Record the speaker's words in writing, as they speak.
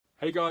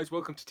Hey guys,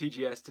 welcome to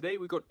TGS. Today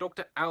we've got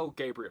Dr. Al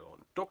Gabriel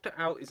on. Dr.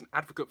 Al is an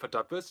advocate for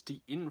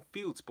diversity in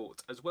field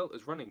sports as well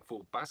as running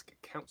for Basque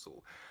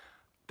Council.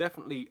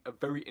 Definitely a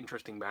very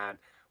interesting man.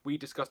 We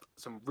discussed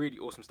some really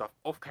awesome stuff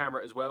off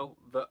camera as well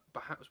that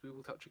perhaps we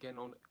will touch again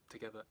on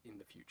together in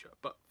the future.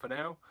 But for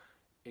now,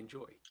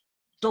 enjoy.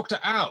 Dr.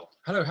 Al,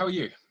 hello, how are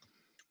you?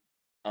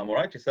 I'm all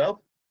right, yourself?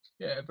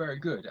 Yeah, very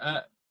good.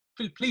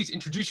 Please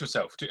introduce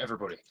yourself to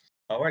everybody.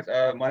 All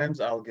right, my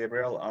name's Al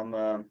Gabriel. I'm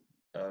a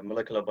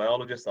molecular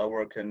biologist. I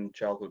work in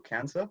childhood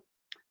cancer,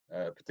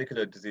 a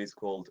particular disease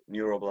called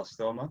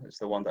neuroblastoma. It's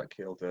the one that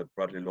killed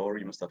Bradley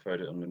Laurie. You must have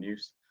heard it on the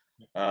news.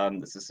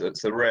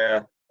 It's a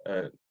rare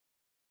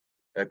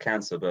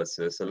cancer, but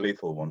it's a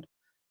lethal one.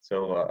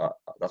 So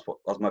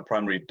that's my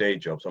primary day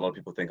job. So a lot of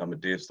people think I'm a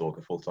deer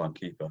stalker, full-time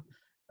keeper,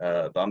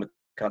 but I'm a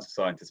cancer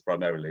scientist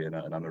primarily, and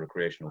I'm a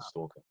recreational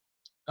stalker.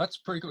 That's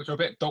pretty cool. So a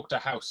bit Dr.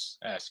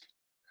 House-esque.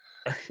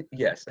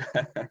 Yes.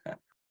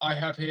 I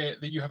have here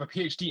that you have a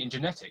PhD in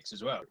genetics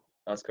as well.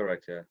 That's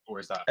correct, yeah. Or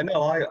is that? And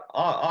no,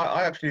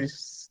 I actually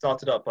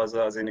started up as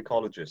an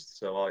ecologist.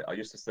 So I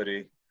used to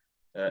study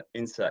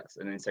insects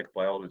and insect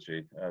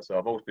biology. So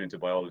I've always been into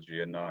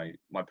biology, and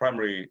my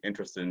primary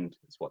interest in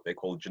is what they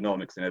call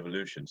genomics and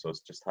evolution. So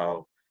it's just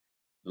how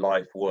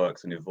life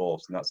works and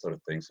evolves and that sort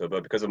of thing. So,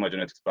 but because of my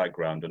genetics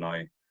background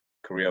and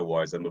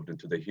career-wise, I moved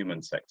into the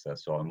human sector.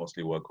 So I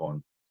mostly work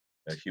on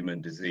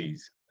human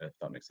disease, if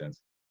that makes sense.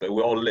 But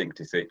we're all linked,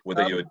 you see,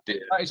 whether you're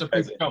that is a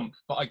big jump,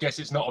 but I guess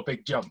it's not a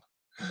big jump.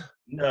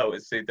 No,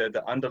 it's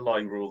the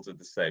underlying rules are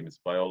the same. It's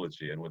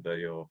biology, and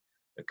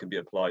it can be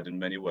applied in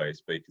many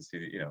ways. But you can see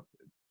that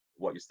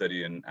what you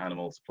study in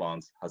animals,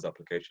 plants has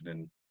application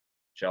in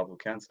childhood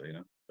cancer.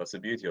 That's the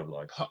beauty of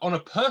life. On a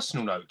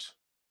personal note,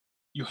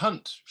 you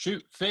hunt,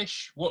 shoot,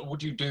 fish. What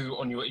would you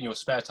do in your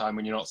spare time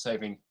when you're not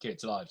saving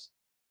kids' lives?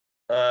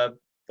 Uh,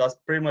 that's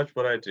pretty much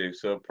what I do.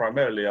 So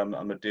primarily, I'm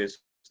a deer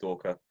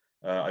stalker.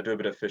 I do a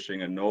bit of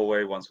fishing in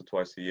Norway once or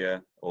twice a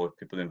year, or if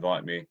people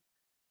invite me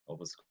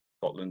over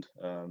Scotland.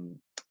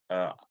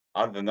 Uh,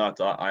 Other than that,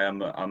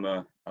 I'm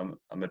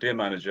a deer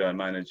manager. I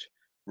manage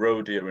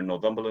roe deer in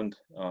Northumberland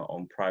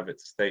on private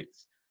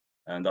estates,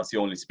 and that's the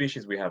only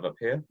species we have up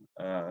here.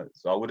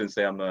 So I wouldn't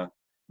say I'm a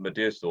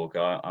deer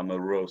stalker. I'm a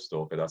roe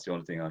stalker. That's the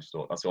only thing I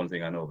stalk. That's the only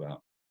thing I know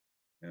about.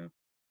 Yeah.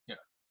 Yeah,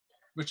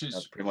 which is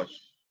That's pretty much.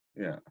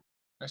 Yeah.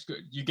 That's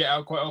good. You get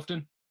out quite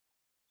often.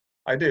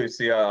 I do.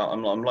 See,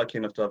 I'm lucky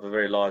enough to have a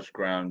very large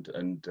ground,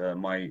 and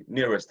my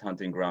nearest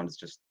hunting ground is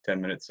just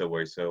 10 minutes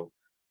away. So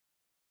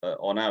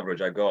on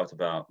average, I go out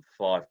about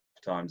 5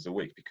 times a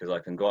week because I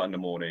can go out in the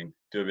morning,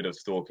 do a bit of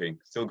stalking,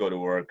 still go to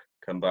work,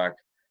 come back,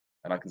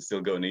 and I can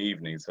still go in the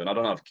evening. So, and I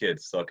don't have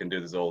kids, so I can do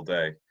this all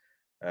day.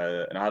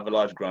 And I have a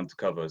large ground to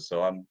cover,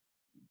 so I'm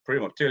pretty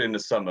much till in the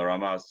summer.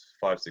 I'm out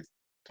 5, 6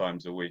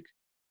 times a week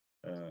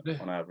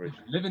on average.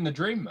 Living the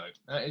dream, mode.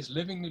 That is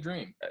living the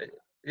dream.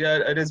 Yeah,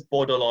 it is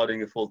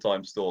borderlining a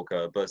full-time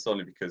stalker, but it's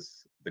only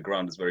because the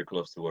ground is very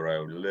close to where I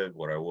live,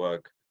 where I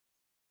work.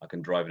 I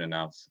can drive in and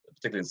out,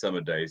 particularly in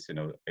summer days,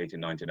 18,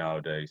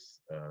 19-hour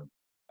days.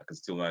 I can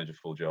still manage a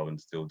full job and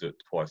still do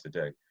it twice a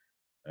day.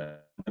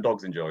 The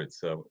dogs enjoy it,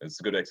 so it's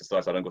a good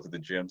exercise. I don't go to the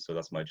gym, so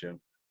that's my gym.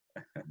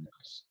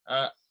 Nice.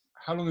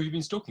 How long have you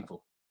been stalking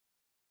for?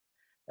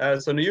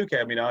 So in the UK,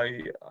 I mean, I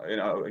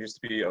used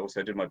to be,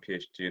 I did my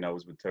PhD and I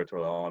was with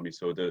Territorial Army.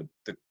 So the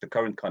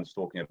current kind of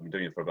stalking, I've been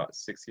doing it for about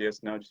 6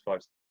 years now, just 5,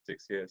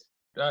 6 years.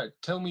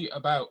 Tell me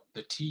about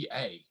the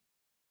TA.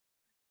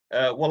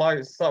 Well,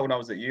 I started when I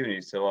was at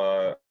uni. So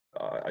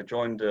I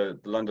joined the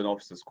London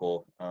Officers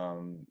Corps,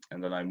 and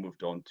then I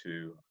moved on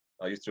to,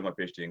 I used to do my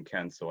PhD in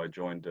Kent. So I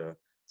joined the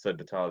 3rd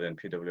Battalion,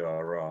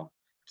 PWRR,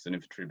 which is an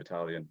infantry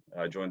battalion.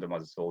 I joined them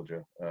as a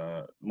soldier.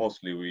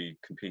 Mostly we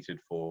competed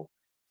for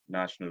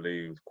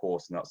nationally with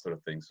course and that sort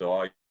of thing. So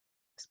I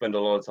spend a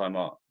lot of time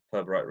at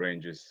Purbright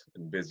Ranges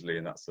in Bisley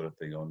and that sort of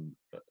thing on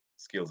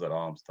skills at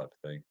arms type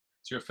of thing.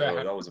 So you're a fair So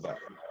hand. that was about.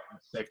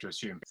 Safe to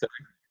assume. So,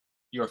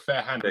 You're a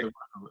fair hand with a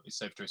rifle, it's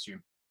safe to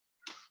assume.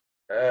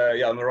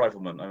 yeah, I'm a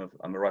rifleman.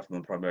 I'm a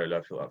rifleman primarily.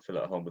 I feel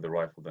at home with a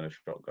rifle than a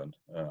shotgun.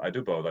 I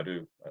do both. I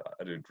do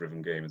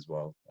driven game as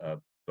well.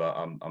 But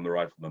I'm a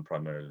rifleman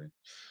primarily.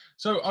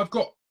 So I've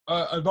got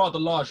a rather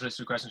large list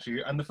of questions for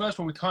you, and the first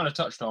one we kind of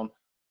touched on.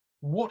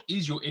 What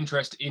is your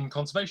interest in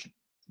conservation?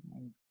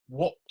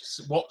 What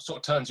sort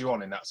of turns you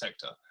on in that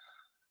sector?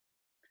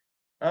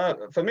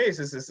 For me,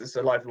 it's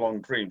a lifelong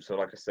dream. So,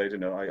 like I said,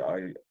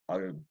 I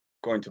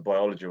got into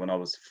biology when I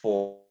was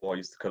 4. I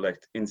used to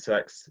collect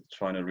insects,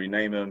 trying to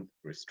rename them,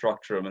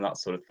 restructure them, and that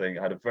sort of thing.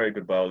 I had a very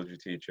good biology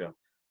teacher,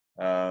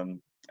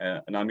 and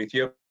I'm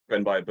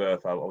Ethiopian by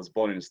birth. I was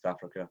born in East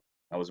Africa.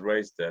 I was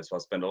raised there, so I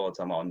spent a lot of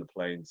time out on the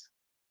plains.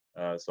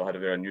 So I had a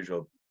very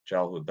unusual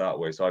childhood that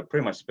way. So I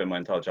pretty much spent my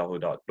entire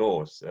childhood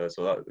outdoors.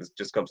 So that it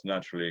just comes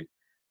naturally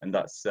in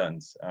that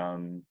sense.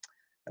 And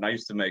I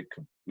used to make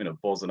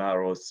bows and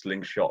arrows,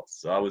 slingshots.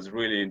 So I was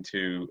really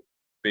into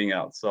being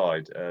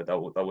outside. That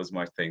was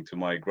my thing. To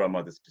my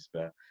grandmother's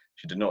despair,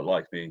 she did not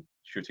like me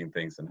shooting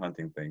things and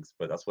hunting things,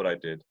 but that's what I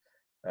did.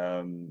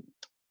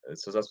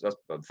 So that's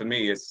for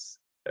me. It's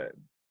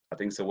I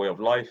think it's a way of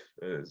life.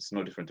 It's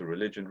no different to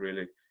religion,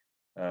 really.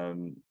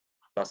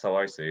 That's how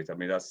I see it. I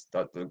mean, that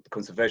the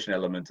conservation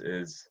element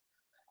is,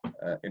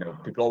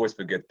 people always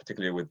forget,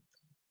 particularly with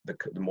the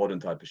modern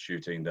type of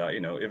shooting, that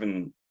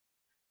even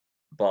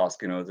BASC,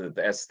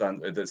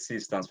 the the C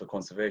stands for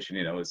conservation.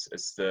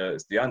 It's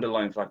the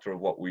underlying factor of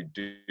what we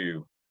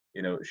do.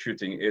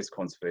 Shooting is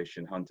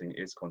conservation, hunting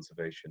is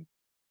conservation,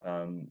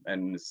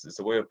 and it's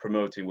a way of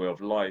promoting way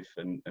of life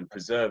and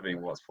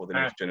preserving what's for the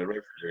next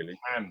generation, really.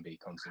 Can be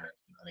conservation,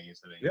 I think,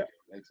 is the thing.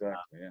 Yeah,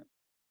 exactly. Yeah.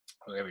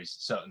 There is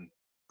certain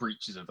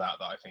breaches of that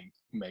I think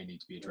may need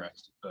to be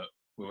addressed, but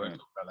we won't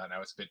talk about that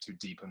now. It's a bit too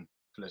deep and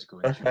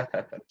political.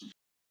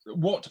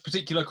 What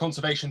particular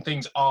conservation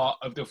things are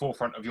at the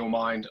forefront of your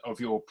mind, of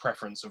your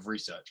preference of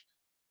research?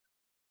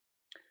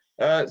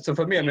 So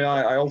for me, I mean,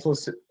 I also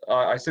sit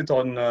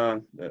on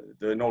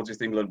the North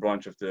East England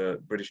branch of the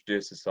British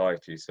Deer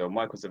Society. So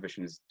my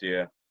conservation is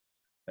deer,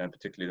 and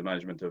particularly the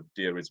management of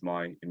deer is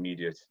my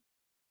immediate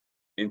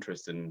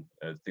interest and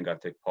thing I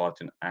take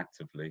part in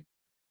actively.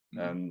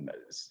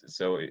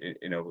 So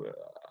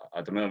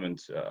at the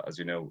moment, as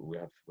you know, we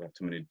have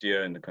too many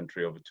deer in the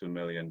country, over 2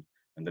 million,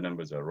 and the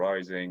numbers are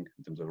rising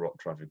in terms of road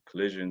traffic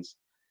collisions,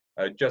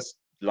 just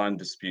land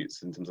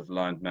disputes in terms of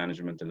land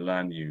management and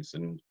land use,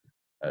 and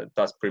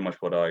that's pretty much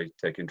what I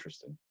take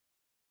interest in.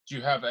 Do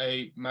you have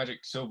a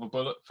magic silver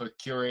bullet for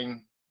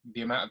curing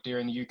the amount of deer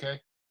in the UK?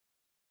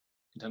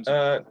 In terms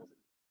of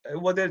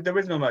well, there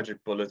is no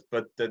magic bullet,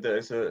 but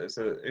it's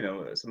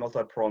a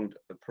multi-pronged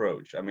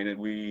approach. I mean,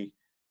 we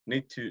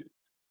need to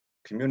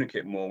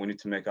communicate more. We need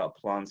to make our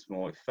plans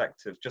more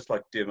effective, just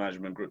like deer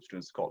management groups do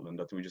in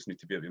Scotland. I think we just need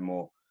to be a bit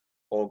more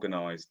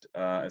organized.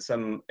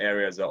 Some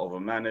areas are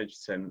overmanaged,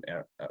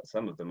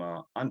 some of them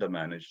are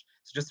undermanaged.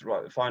 So just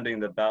finding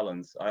the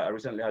balance. I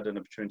recently had an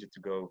opportunity to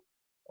go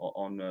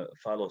on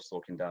fallow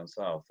stalking down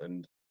south,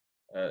 and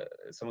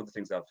some of the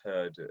things I've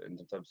heard in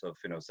terms of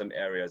some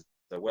areas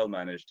are well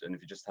managed, and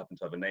if you just happen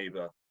to have a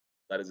neighbor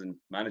that isn't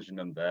managing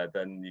them there,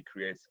 then you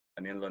create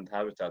an inland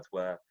habitat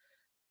where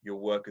your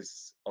work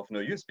is of no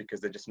use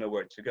because they just know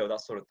where to go,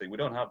 that sort of thing. We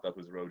don't have that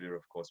with roe deer,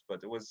 of course,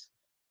 but it was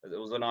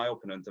an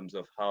eye-opener in terms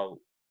of how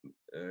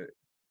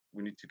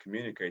we need to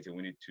communicate and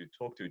we need to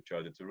talk to each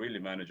other to really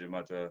manage them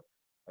at a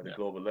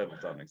global level,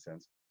 if that makes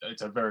sense.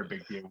 It's a very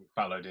big deal with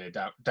fallow deer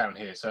down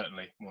here,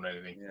 certainly, more than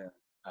anything.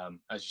 Yeah.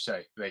 As you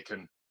say,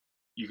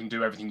 you can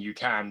do everything you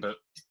can, but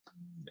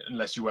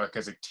unless you work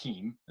as a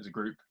team, as a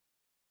group,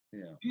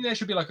 there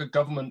should be like a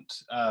government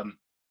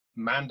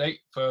mandate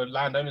for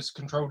landowners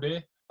to control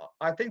deer.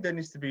 I think there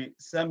needs to be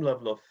some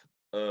level of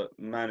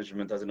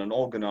management, as in an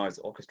organized,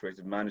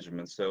 orchestrated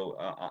management. So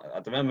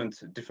at the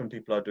moment, different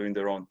people are doing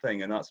their own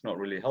thing, and that's not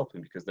really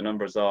helping because the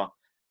numbers are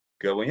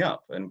going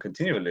up and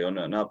continually on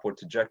an upward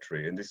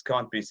trajectory, and this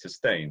can't be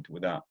sustained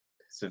without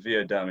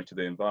severe damage to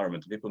the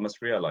environment. People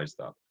must realize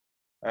that.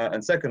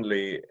 And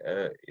secondly,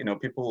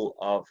 people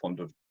are fond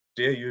of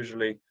deer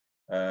usually.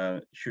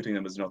 Shooting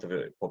them is not a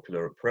very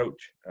popular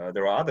approach.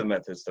 There are other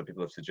methods that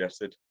people have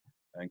suggested,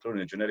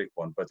 including a genetic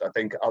one. But I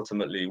think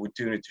ultimately we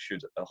do need to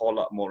shoot a whole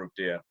lot more of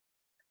deer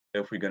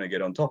if we're going to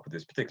get on top of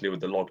this, particularly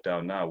with the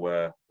lockdown now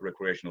where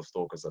recreational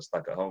stalkers are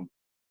stuck at home.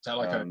 Is that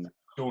like a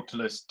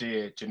daughterless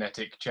deer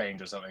genetic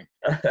change or something?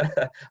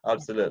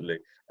 Absolutely.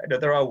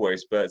 There are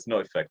ways, but it's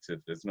not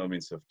effective. There's no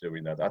means of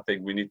doing that. I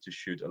think we need to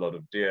shoot a lot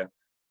of deer,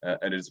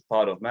 and it's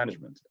part of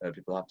management.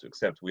 People have to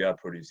accept we are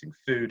producing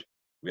food,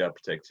 we are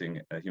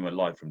protecting human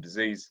life from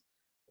disease,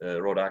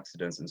 road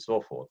accidents, and so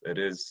forth. It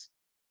is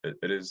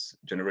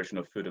generation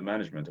of food and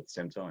management at the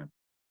same time.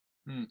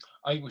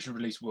 I think we should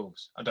release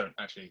wolves. I don't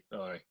actually.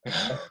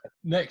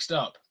 Next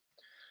up,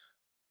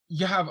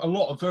 you have a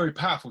lot of very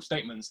powerful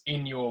statements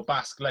in your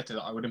BASC letter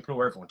that I would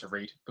implore everyone to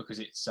read because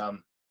it's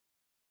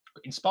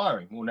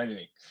inspiring more than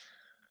anything.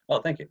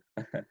 Oh, thank you.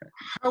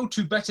 How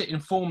to better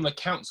inform the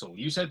council?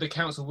 You said the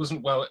council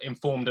wasn't well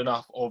informed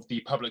enough of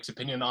the public's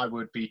opinion. I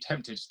would be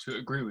tempted to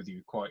agree with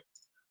you quite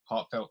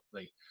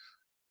heartfeltly.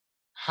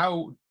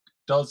 How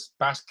does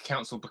BASC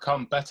Council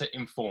become better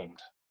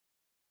informed?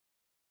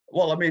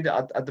 Well, I mean,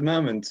 at the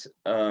moment,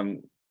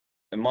 in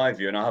my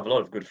view, and I have a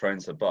lot of good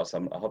friends at BASC,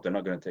 I hope they're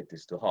not going to take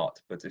this to heart,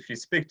 but if you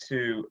speak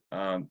to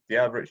the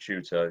average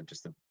shooter,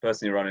 just the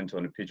person you run into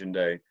on a pigeon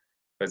day,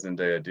 pheasant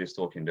day, a deer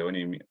stalking day,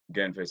 any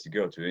game face you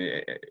go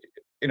to,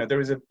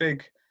 there is a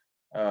big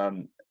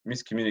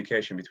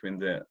miscommunication between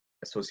the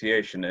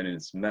association and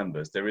its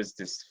members. There is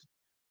this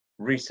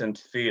recent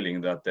feeling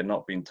that they're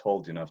not being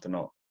told enough, they're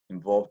not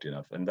involved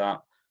enough, and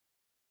that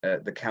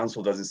the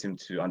council doesn't seem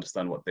to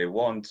understand what they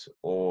want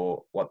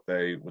or what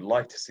they would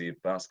like to see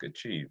BASC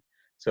achieve.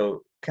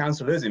 So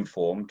council is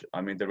informed. I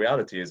mean, the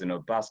reality is,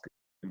 BASC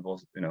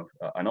involves,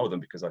 I know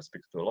them because I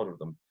speak to a lot of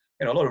them.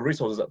 A lot of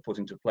resources are put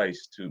into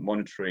place to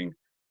monitoring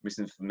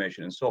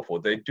misinformation and so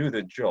forth. They do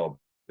their job.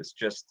 It's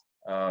just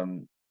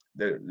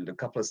the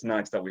couple of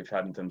snags that we've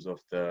had in terms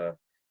of the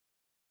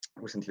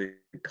recently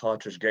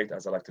cartridge gate,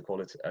 as I like to call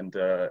it, and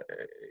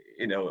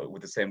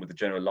with the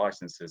general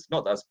licenses.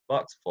 Not as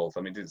BASC's fault.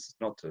 I mean, it's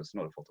not a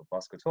fault of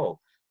BASC at all.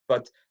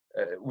 But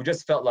we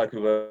just felt like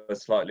we were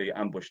slightly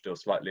ambushed or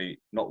slightly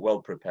not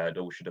well prepared,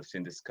 or we should have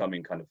seen this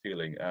coming kind of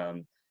feeling.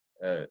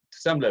 To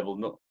some level,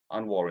 not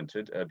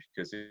unwarranted,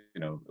 because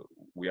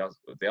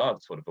they are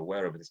sort of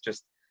aware of it. It's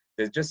just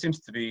there just seems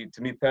to be,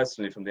 to me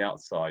personally, from the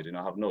outside, and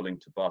I have no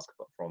link to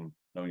basketball from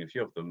knowing a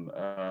few of them.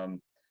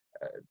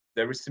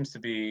 There seems to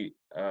be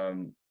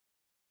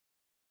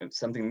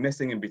something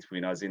missing in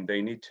between, as in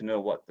they need to know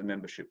what the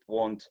membership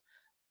want.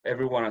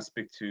 Everyone I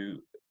speak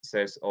to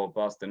says, "Oh,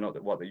 Bas, they're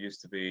not what they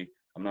used to be.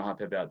 I'm not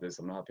happy about this.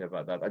 I'm not happy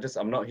about that."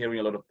 I'm not hearing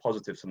a lot of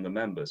positives from the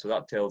members. So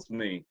that tells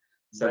me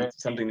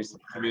something needs to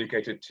be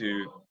communicated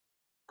to.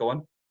 Go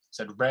on.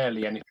 Said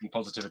rarely anything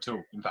positive at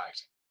all, in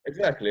fact.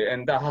 Exactly,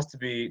 and that has to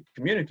be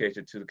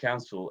communicated to the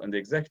council and the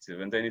executive,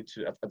 and they need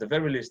to, at the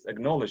very least,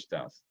 acknowledge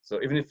that.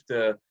 So even if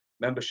the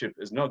membership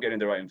is not getting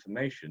the right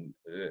information,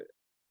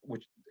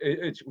 which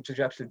is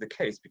actually the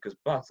case, because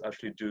BATs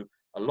actually do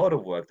a lot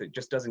of work that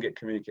just doesn't get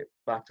communicated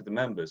back to the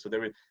members. So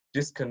there is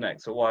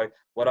disconnect. So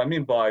what I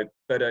mean by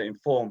better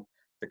inform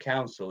the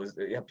council is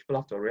that people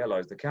have to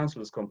realize the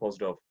council is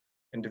composed of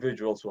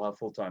individuals who have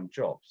full-time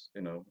jobs,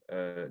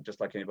 just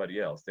like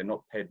anybody else. They're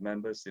not paid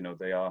members,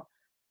 they are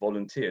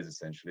volunteers,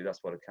 essentially.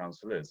 That's what a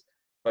council is.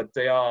 But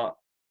they are,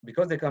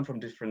 because they come from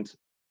different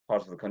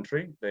parts of the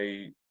country,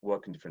 they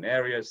work in different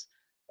areas.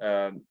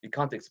 You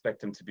can't expect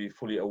them to be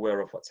fully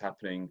aware of what's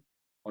happening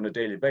on a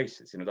daily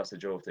basis. That's the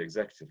job of the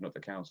executive, not the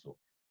council.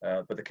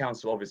 But the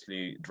council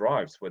obviously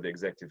drives where the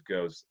executive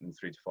goes in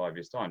 3 to 5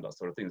 years' time, that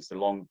sort of thing. It's the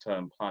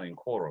long-term planning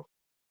core of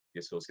the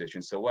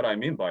association. So what I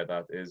mean by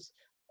that is,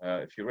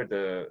 if you read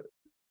the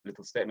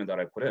little statement that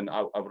I put in,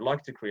 I would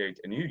like to create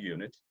a new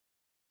unit.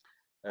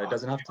 It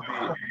doesn't have to be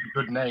a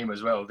good name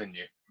as well, didn't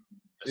you?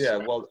 Yeah,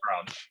 well,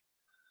 branch.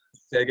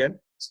 Say again?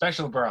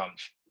 Special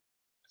branch.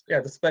 Yeah,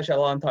 the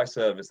special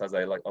anti-service, as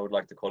I would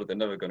like to call it. They're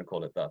never going to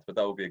call it that, but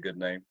that would be a good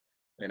name.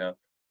 The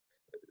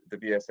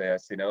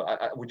BSAS.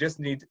 We just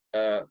need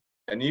a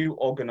new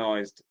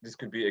organized. This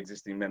could be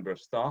existing member of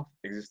staff,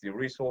 existing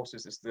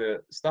resources. It's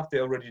the stuff they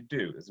already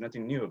do. There's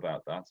nothing new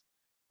about that.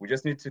 We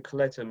just need to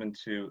collect them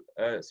into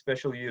a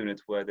special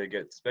unit where they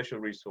get special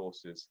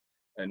resources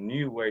and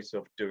new ways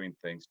of doing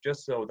things,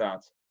 just so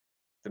that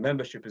the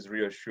membership is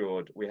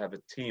reassured we have a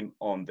team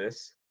on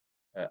this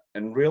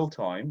in real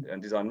time,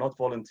 and these are not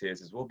volunteers,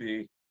 these will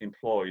be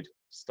employed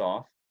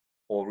staff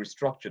or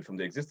restructured from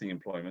the existing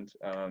employment.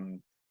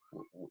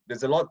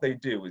 There's a lot they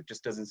do, it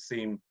just doesn't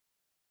seem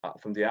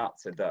from the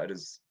outset that it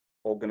is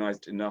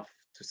organized enough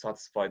to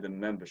satisfy the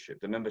membership.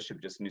 The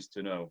membership just needs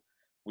to know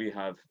we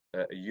have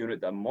a unit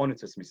that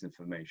monitors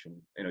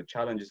misinformation,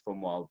 challenges for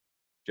moral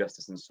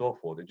justice and so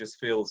forth. It just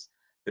feels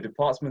the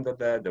department are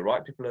there, the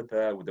right people are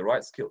there with the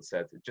right skill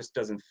set. It just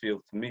doesn't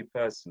feel, to me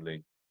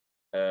personally,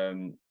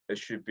 it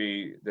should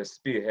be the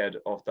spearhead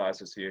of the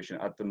association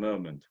at the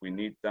moment. We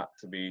need that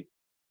to be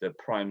the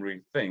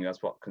primary thing.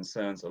 That's what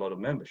concerns a lot of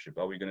membership.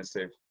 Are we going to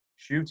save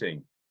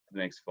shooting for the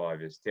next 5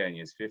 years, 10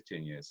 years,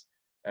 15 years?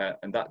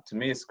 And that, to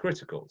me, is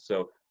critical.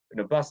 So,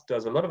 BAS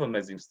does a lot of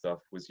amazing stuff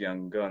with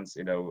Young Guns,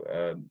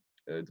 the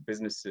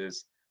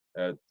businesses,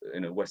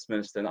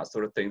 Westminster and that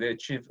sort of thing. They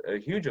achieve a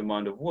huge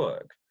amount of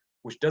work,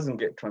 which doesn't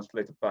get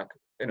translated back.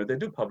 They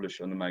do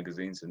publish on the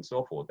magazines and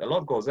so forth. A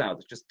lot goes out.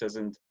 It just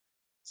doesn't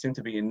seem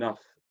to be enough,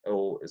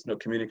 or it's not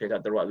communicated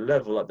at the right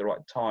level, at the right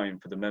time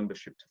for the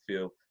membership to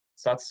feel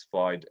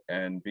satisfied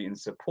and be in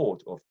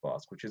support of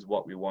BASC, which is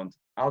what we want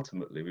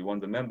ultimately. We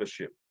want the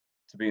membership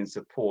to be in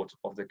support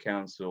of the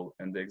council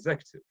and the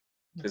executive.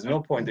 There's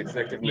no point the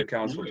executive and the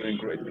council doing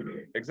great.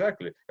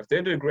 Exactly. If they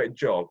do a great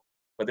job,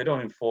 but they don't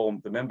inform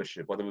the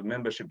membership, or the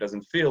membership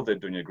doesn't feel they're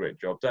doing a great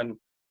job, then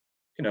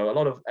a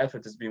lot of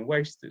effort is being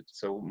wasted.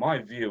 So my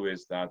view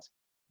is that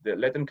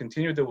let them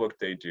continue the work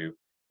they do.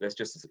 Let's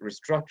just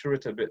restructure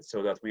it a bit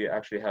so that we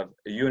actually have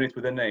a unit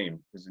with a name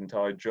whose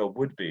entire job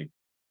would be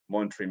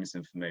monitoring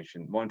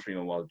misinformation,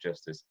 monitoring moral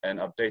justice, and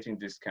updating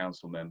these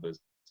council members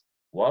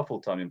who are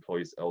full-time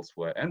employees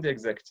elsewhere, and the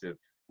executive.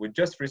 We're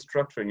just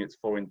restructuring it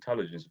for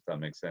intelligence, if that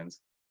makes sense.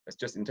 It's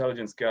just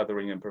intelligence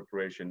gathering and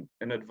preparation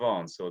in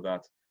advance so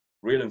that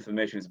real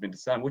information has been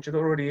disseminated, which it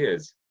already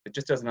is. It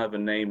just doesn't have a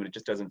name, and it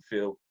just doesn't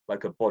feel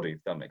like a body,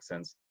 if that makes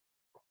sense.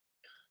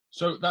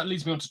 So that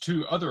leads me on to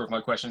two other of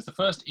my questions. The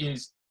first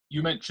is,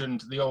 you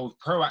mentioned the old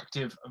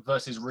proactive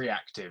versus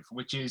reactive,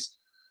 which is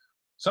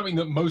something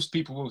that most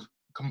people will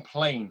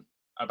complain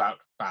about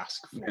BASC.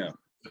 Yeah.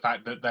 The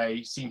fact that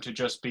they seem to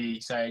just be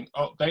saying,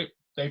 oh,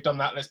 they've done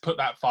that, let's put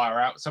that fire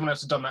out. Someone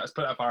else has done that, let's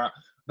put that fire out.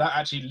 That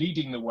actually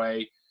leading the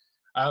way.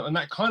 And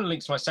that kind of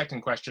links to my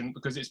second question,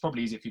 because it's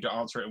probably easier for you to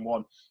answer it in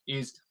one,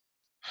 is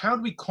how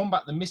do we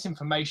combat the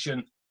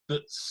misinformation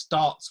that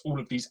starts all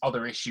of these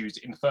other issues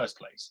in the first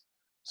place?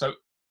 So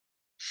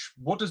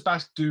what does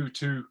BASC do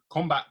to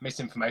combat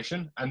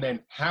misinformation? And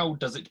then how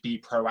does it be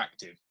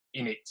proactive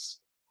in its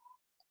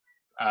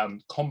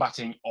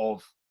combating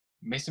of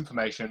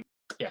misinformation?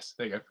 Yes,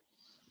 there you go.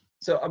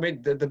 So, I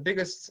mean, the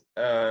biggest,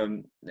 a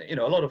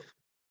lot of,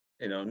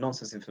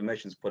 nonsense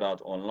information is put out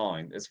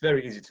online. It's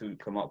very easy to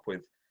come up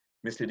with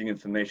misleading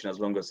information as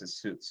long as it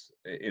suits,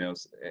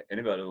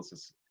 anybody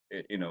else's,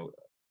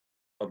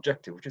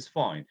 objective, which is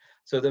fine.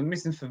 So the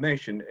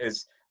misinformation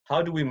is,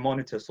 how do we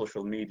monitor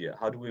social media?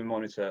 How do we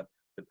monitor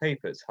the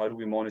papers? How do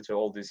we monitor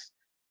all these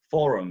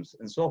forums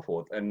and so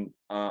forth? And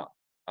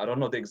I don't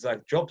know the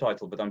exact job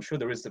title, but I'm sure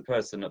there is a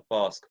person at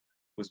BASC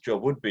whose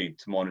job would be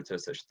to monitor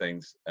such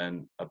things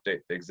and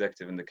update the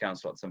executive and the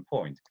council at some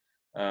point.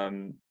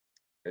 Um,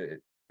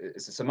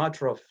 it's a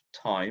matter of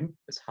time.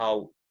 It's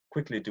how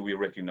quickly do we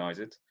recognize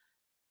it?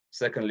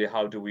 Secondly,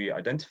 how do we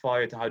identify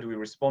it? How do we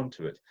respond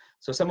to it?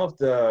 So some of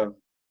the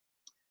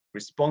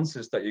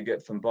responses that you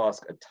get from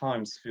BASC at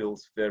times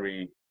feels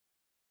very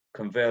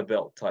conveyor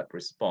belt type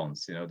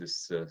response. You know,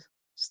 this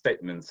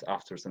statements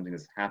after something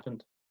has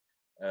happened.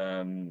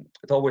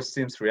 It always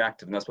seems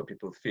reactive, and that's what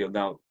people feel.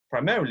 Now,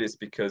 primarily it's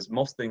because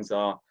most things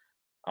are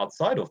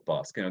outside of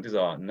BASC. You know, these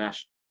are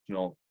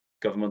national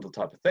governmental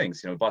type of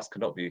things. You know, BASC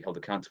cannot be held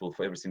accountable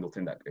for every single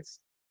thing that gets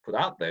put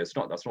out there. It's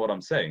not. That's not what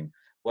I'm saying.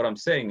 What I'm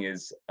saying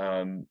is,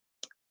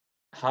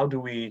 how do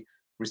we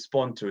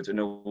respond to it in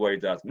a way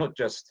that not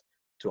just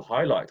to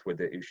highlight where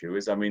the issue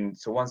is. I mean,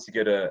 so once you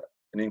get an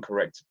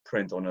incorrect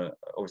print on a,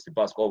 obviously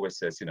BASC always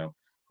says, you know,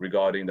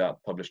 regarding that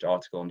published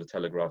article on the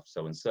Telegraph,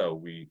 so and so,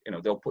 we, you know,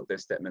 they'll put their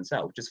statements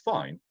out, which is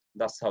fine.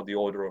 That's how the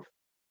order of,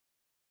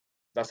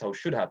 that's how it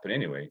should happen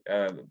anyway.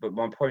 But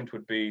my point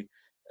would be,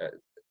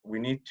 we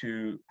need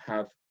to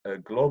have a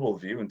global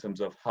view in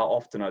terms of how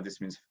often are this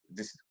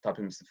type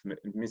of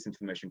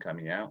misinformation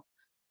coming out,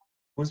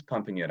 who's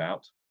pumping it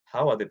out,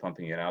 how are they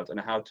pumping it out, and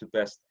how to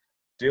best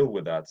deal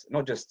with that,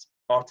 not just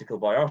article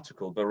by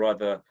article, but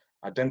rather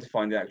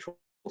identifying the actual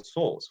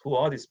source. Who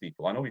are these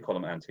people? I know we call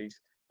them antis.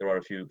 There are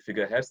a few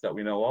figureheads that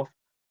we know of,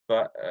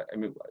 but I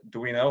mean, do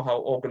we know how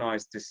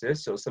organized this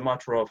is? So it's a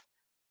matter of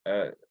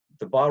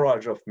the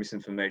barrage of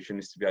misinformation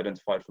is to be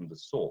identified from the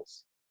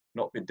source,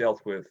 not be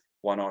dealt with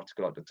one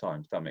article at a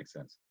time, if that makes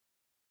sense.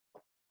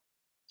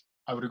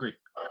 I would agree.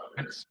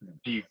 Hence,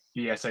 the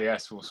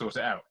SAS will sort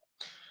it out.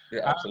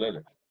 Yeah,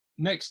 absolutely.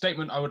 Next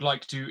statement I would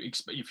like to,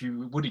 if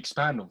you would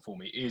expand on for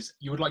me, is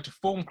you would like to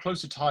form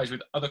closer ties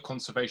with other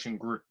conservation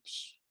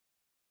groups.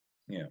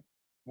 Yeah.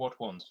 What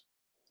ones?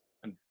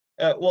 And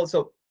well,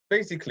 so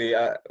basically,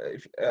 I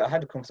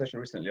had a conversation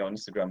recently on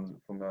Instagram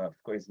from, I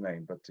forgot his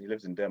name, but he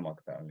lives in Denmark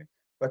apparently.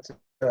 But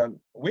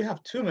we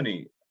have too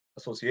many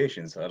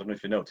associations. I don't know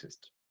if you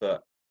noticed,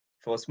 but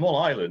for a small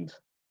island,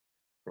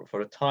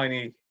 for a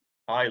tiny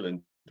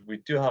island, we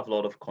do have a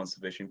lot of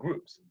conservation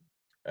groups.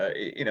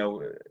 You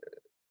know,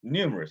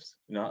 numerous,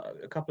 you know,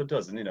 a couple of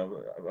dozen, you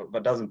know,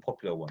 a dozen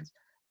popular ones.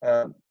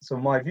 So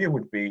my view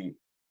would be,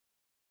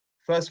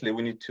 firstly,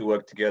 we need to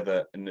work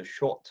together in the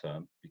short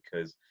term,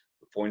 because,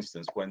 for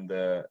instance, when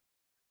the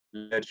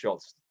lead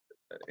shots,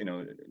 you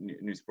know,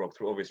 news broke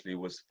through, obviously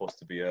was supposed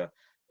to be a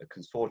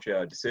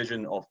consortia, a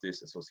decision of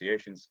these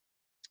associations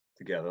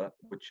together,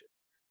 which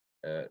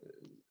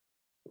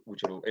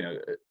you know,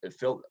 it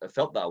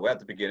felt that way at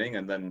the beginning,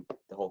 and then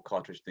the whole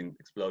cartridge thing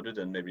exploded,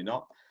 and maybe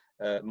not.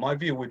 My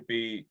view would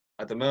be,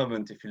 at the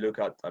moment, if you look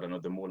at, I don't know,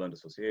 the Moorland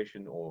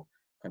Association or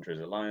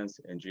Countries Alliance,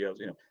 NGOs,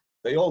 you know,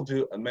 they all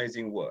do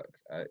amazing work.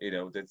 You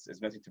know,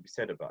 there's nothing to be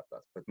said about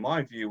that. But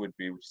my view would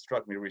be, which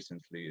struck me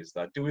recently, is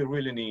that do we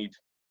really need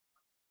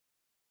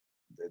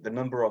the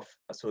number of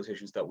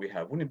associations that we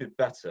have? Wouldn't it be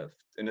better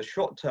in the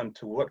short term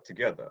to work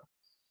together,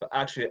 but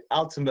actually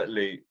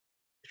ultimately,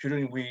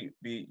 shouldn't we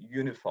be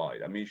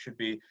unified? I mean, it should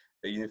be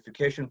a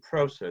unification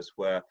process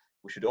where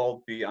we should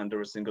all be under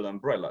a single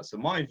umbrella. So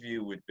my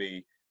view would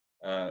be,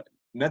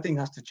 nothing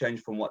has to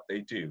change from what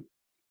they do.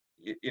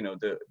 You know,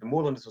 the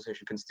Moorland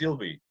Association can still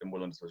be the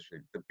Moorland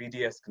Association. The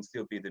BDS can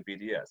still be the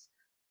BDS.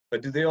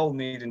 But do they all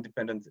need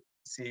independent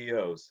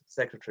CEOs,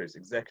 secretaries,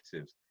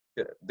 executives?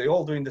 They're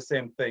all doing the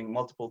same thing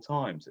multiple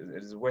times.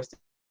 It is wasting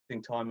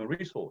time and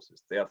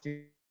resources. They are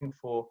looking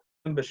for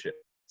membership.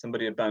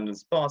 Somebody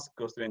abandons BASC,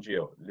 goes to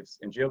NGO. Leaves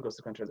NGO, goes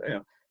to countries.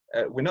 You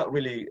know, we're not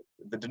really,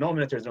 the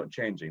denominator is not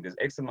changing. There's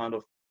X amount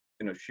of,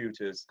 you know,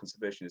 shooters,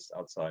 conservationists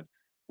outside.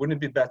 Wouldn't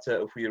it be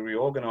better if we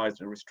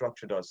reorganized and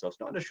restructured ourselves,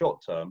 not in the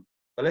short term,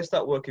 but let's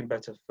start working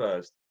better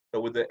first,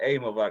 but with the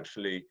aim of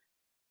actually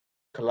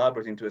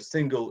collaborating to a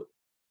single,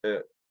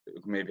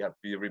 maybe have to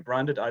be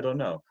rebranded, I don't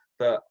know.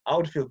 But I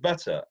would feel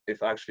better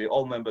if actually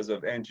all members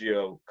of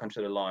NGO,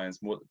 Country Alliance,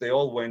 they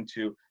all went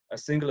to a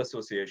single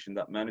association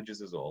that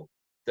manages us all.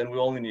 Then we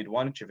only need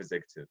one chief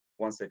executive,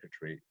 one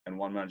secretary, and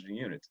one managing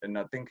unit. And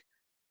I think,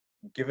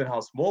 given how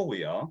small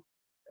we are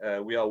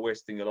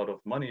wasting a lot of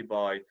money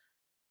by,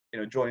 you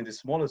know, joining this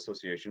small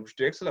association, which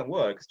do excellent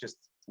work. It's just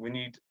we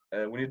need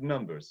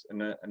numbers,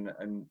 and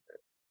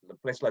a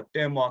place like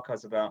Denmark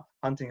has about,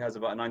 hunting has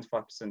about a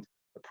 95%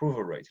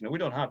 approval rate. You know, we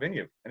don't have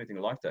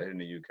anything like that here in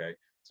the UK.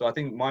 So I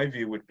think my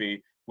view would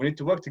be, we need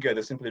to work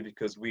together simply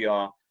because we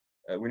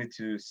need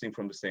to sing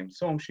from the same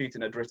song sheet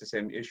and address the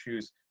same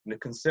issues in a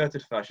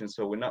concerted fashion,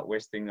 so we're not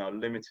wasting our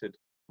limited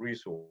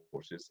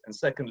resources. And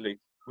secondly,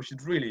 we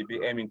should really be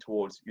aiming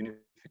towards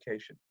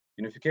unification.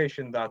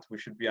 Unification, that we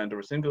should be under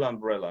a single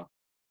umbrella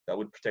that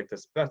would protect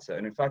us better.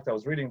 And in fact, I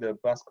was reading the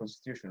Basque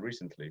Constitution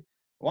recently.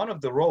 One of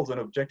the roles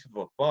and objectives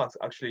of BASC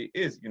actually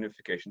is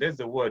unification. There's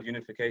the word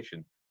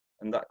unification,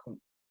 and that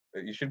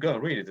You should go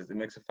and read it. It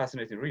makes a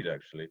fascinating read,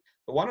 actually.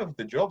 But one of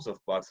the jobs of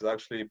BACS is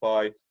actually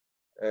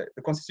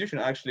the constitution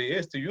actually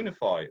is to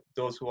unify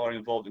those who are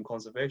involved in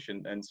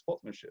conservation and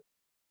sportsmanship.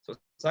 So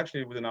it's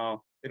actually within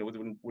our,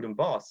 within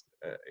BASC,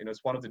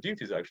 it's one of the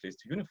duties actually is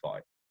to unify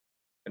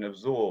and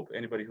absorb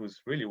anybody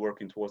who's really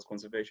working towards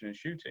conservation and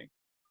shooting.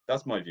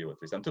 That's my view at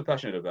least. I'm too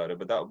passionate about it,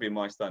 but that would be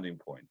my standing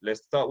point.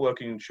 Let's start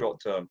working short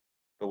term,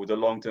 but with a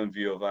long-term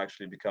view of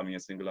actually becoming a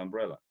single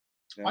umbrella.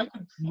 Yeah. I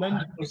could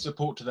lend my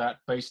support to that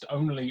based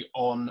only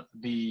on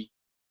the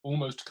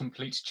almost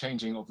complete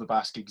changing of the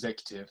Basque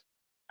executive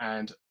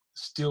and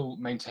still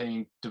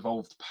maintaining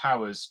devolved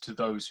powers to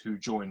those who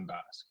join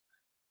Basque.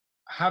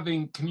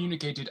 Having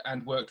communicated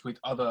and worked with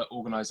other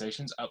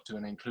organizations up to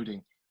and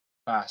including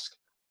Basque,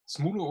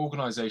 smaller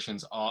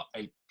organizations are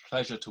a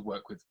pleasure to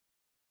work with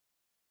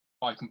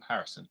by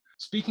comparison.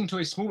 Speaking to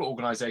a smaller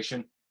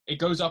organization, it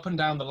goes up and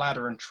down the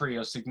ladder and tree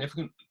are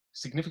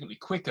significantly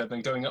quicker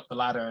than going up the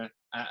ladder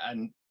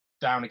and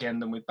down again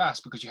than with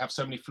Basque, because you have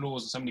so many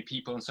floors and so many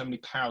people and so many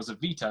powers of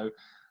veto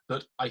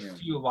that I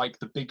feel like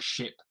the big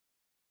ship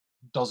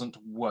doesn't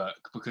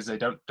work because they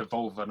don't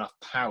devolve enough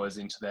powers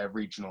into their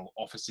regional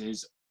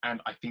offices. And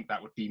I think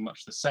that would be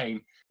much the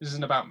same. This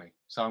isn't about me,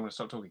 so I'm going to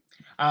stop talking.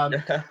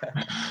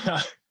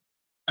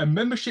 A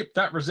membership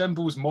that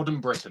resembles modern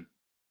Britain.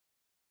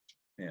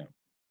 Yeah.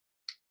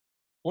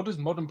 What does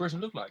modern Britain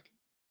look like?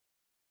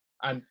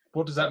 And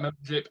what does that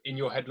membership in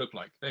your head look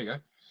like? There you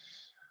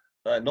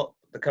go. Not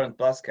the current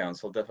Basque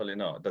Council, definitely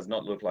not. It does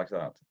not look like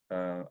that.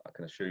 I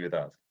can assure you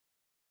that.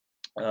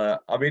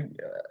 I mean,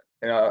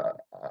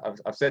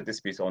 I've said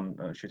this piece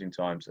on Shooting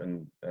Times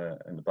and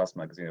in the Basque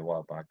magazine a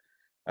while back.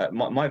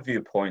 My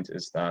viewpoint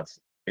is that,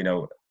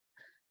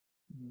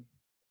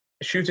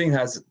 shooting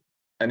has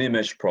an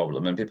image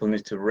problem, and people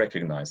need to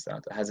recognize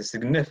that. It has a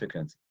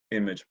significant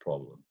image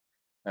problem.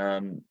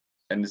 And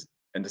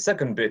the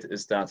second bit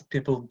is that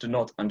people do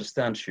not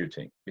understand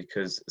shooting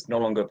because it's no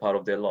longer part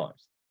of their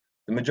lives.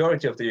 The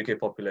majority of the UK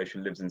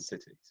population lives in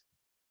cities,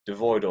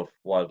 devoid of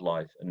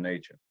wildlife and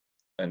nature,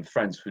 and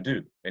friends who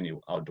do any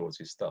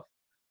outdoorsy stuff.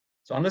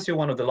 So unless you're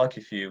one of the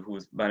lucky few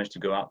who's managed to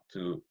go out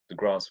to the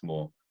grass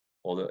more,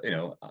 or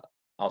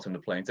out on the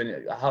plains,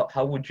 then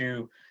how would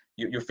your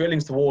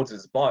feelings towards it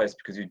is biased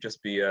because you'd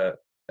just be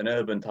an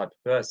urban type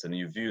of person.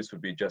 Your views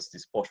would be just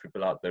these posh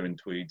people out there in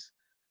tweeds,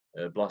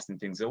 blasting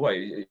things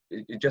away.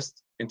 It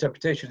just,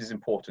 interpretation is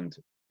important,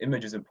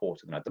 image is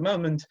important. And at the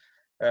moment,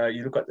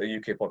 you look at the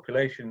UK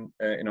population.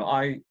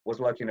 I was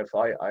lucky enough.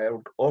 I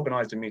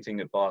organised a meeting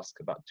at Basque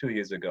about 2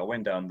 years ago. I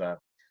went down there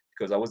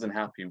because I wasn't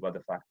happy by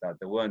the fact that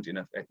there weren't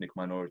enough ethnic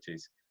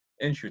minorities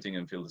in shooting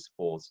and field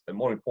sports, and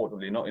more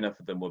importantly, not enough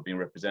of them were being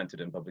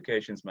represented in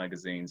publications,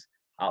 magazines,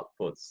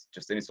 outputs,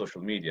 just any social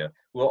media.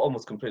 We're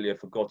almost completely a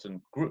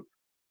forgotten group.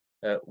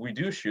 We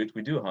do shoot,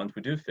 we do hunt,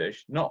 we do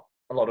fish. Not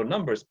a lot of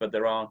numbers, but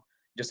there are.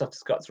 You just have to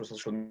scut through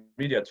social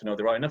media to know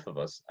there are enough of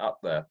us out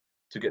there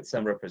to get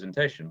some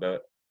representation.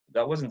 But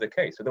that wasn't the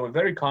case. So they were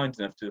very kind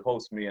enough to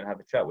host me and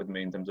have a chat with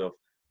me in terms of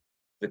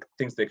the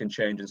things they can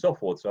change and so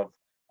forth. So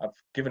I've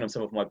given them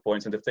some of my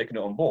points and they've taken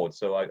it on board.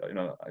 So I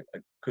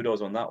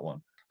kudos on that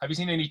one. Have you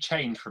seen any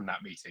change from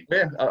that meeting?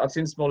 Yeah, I've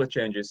seen smaller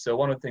changes. So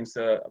one of the things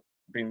that I've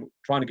been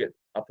trying to get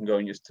up and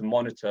going is to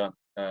monitor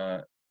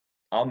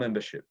our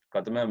membership.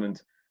 At the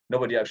moment,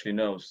 nobody actually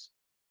knows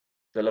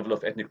the level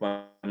of ethnic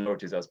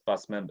minorities as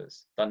Basque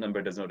members. That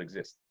number does not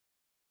exist.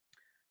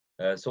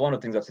 So one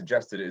of the things I've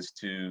suggested is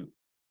to,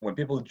 when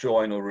people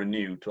join or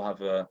renew, to have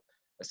a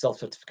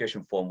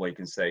self-certification form where you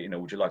can say,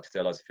 would you like to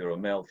tell us if you're a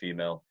male,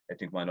 female,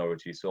 ethnic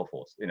minority, so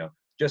forth,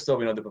 just so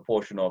we know the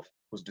proportion of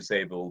who's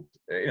disabled,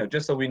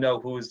 just so we know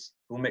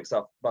who makes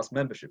up Basque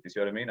membership, you see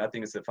what I mean? I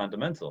think it's a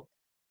fundamental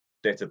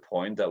data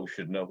point that we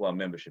should know who our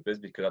membership is,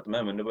 because at the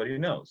moment, nobody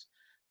knows.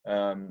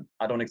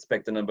 I don't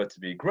expect the number to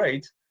be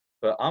great,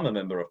 but I'm a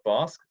member of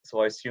Basque, so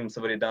I assume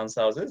somebody down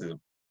south is a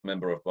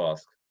member of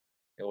Basque,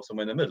 or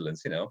somewhere in the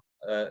Midlands,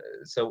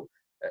 so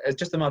it's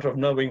just a matter of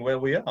knowing where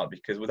we are,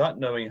 because without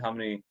knowing how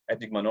many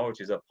ethnic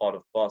minorities are part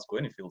of Basque or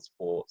any field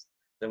sports,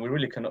 then we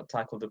really cannot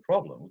tackle the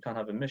problem. We can't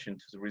have a mission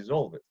to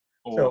resolve it.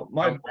 Or so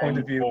my point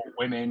of view, or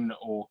women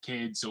or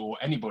kids or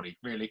anybody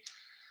really.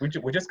 We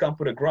just can't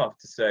put a graph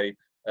to say.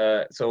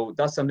 So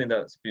that's something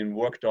that's been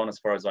worked on, as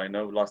far as I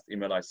know. Last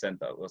email I sent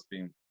that was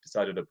being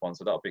decided upon,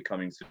 so that'll be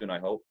coming soon, I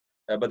hope.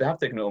 But they have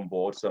taken it on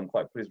board, so I'm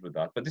quite pleased with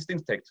that. But these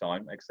things take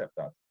time, I accept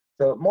that.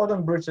 So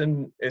modern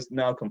Britain is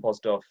now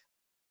composed of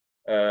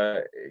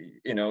your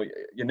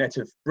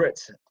native Brit,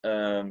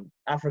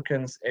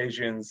 Africans,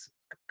 Asians,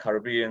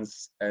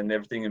 Caribbeans, and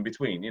everything in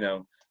between.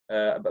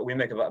 But we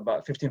make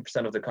about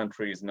 15% of the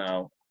country is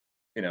now,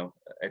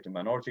 ethnic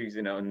minorities.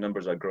 And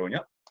numbers are growing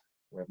up.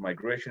 We have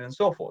migration and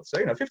so forth. So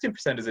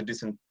 15% is a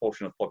decent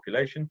portion of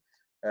population.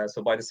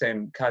 So by the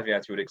same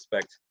caveat, you would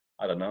expect,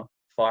 I don't know,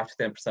 5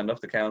 to 10% of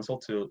the council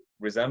to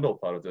resemble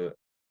part of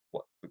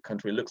what the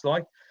country looks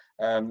like.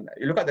 You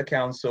look at the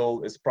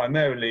council, it's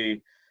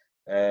primarily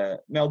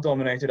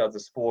male-dominated as the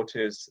sport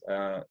is.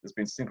 There's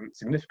been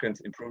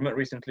significant improvement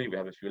recently. We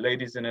have a few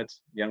ladies in it,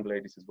 young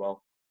ladies as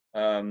well.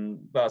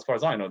 But as far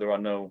as I know, there are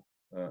no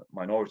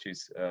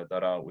minorities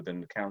that are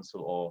within the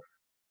council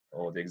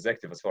or the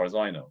executive, as far as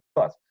I know.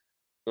 But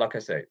like I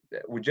say,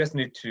 we just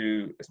need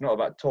to. It's not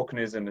about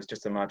tokenism. It's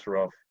just a matter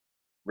of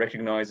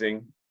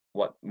recognizing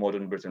what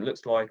modern Britain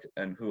looks like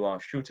and who our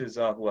shooters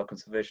are, who our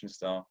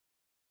conservationists are,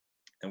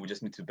 and we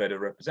just need to better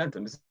represent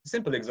them. It's a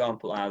simple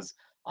example as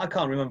I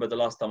can't remember the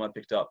last time I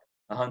picked up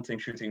a hunting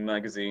shooting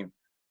magazine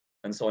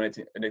and saw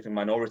anything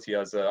minority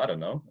as I don't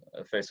know,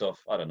 a face off,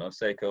 I don't know,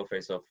 Seiko,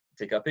 face off,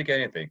 Tikka, pick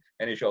anything,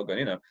 any shotgun,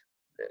 you know.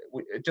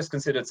 It just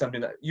considered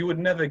something that you would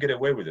never get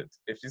away with it.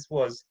 If this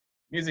was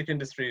music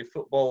industry,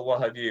 football,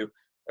 what have you,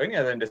 or any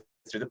other industry,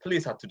 the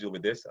police had to deal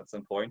with this at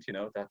some point, you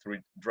know, they had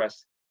to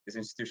redress this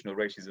institutional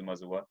racism,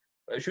 as it were.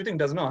 Shooting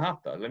does not have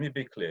that. Let me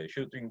be clear.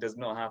 Shooting does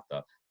not have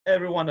that.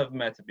 Everyone I've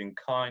met have been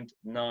kind,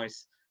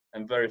 nice,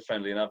 and very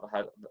friendly, and I've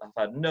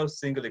had no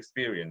single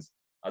experience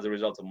as a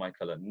result of my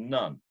color.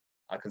 None.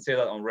 I can say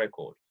that on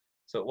record.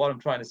 So what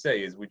I'm trying to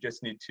say is we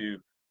just need to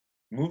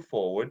move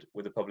forward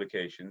with the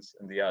publications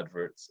and the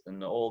adverts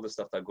and all the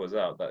stuff that goes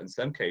out. That in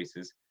some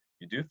cases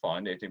you do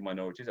find ethnic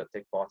minorities that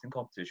take part in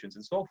competitions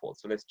and so forth.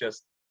 So let's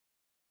just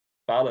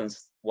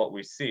balance what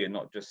we see and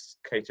not just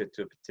cater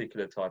to a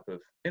particular type of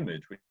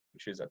image,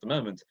 which is at the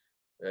moment,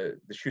 the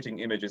shooting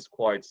image is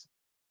quite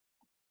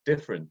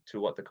different to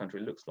what the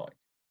country looks like.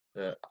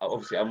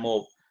 Obviously,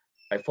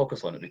 I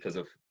focus on it because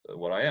of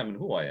what I am and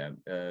who I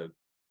am.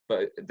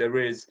 But there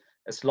is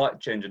a slight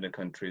change in the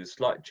country, a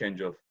slight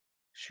change of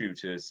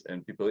shooters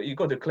and people. You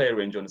go to Clare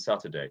Range on a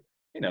Saturday.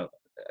 You know,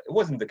 it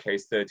wasn't the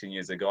case 13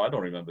 years ago. I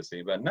don't remember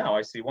seeing, but now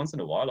I see once in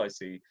a while. I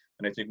see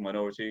an ethnic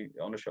minority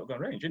on a shotgun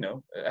range. You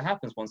know, it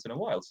happens once in a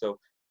while. So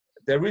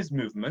there is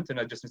movement, and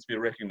it just needs to be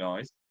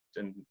recognised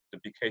and to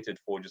be catered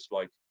for, just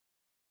like,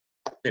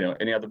 you know,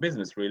 any other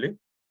business, really,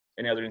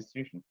 any other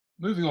institution.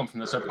 Moving on from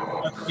the subject,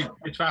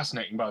 it's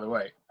fascinating, by the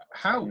way.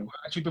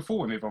 Actually, before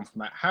we move on from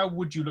that, how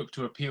would you look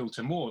to appeal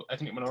to more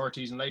ethnic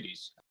minorities and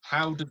ladies?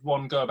 How does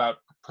one go about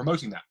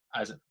promoting that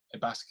as a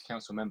Basque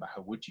Council member?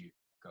 How would you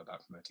go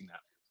about promoting that?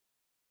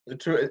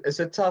 It's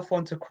a tough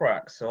one to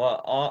crack. So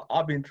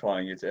I've been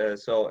trying it.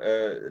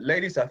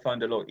 Ladies, I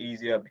find it a lot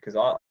easier because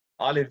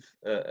I live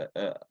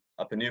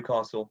up in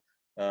Newcastle.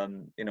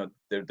 You know,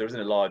 there isn't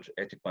a large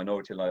ethnic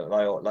minority.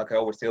 Like I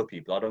always tell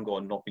people, I don't go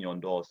on knocking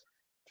on doors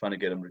trying to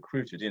get them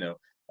recruited. You know,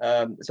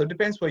 so it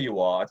depends where you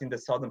are. I think the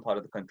southern part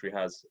of the country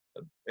has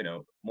you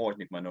know, more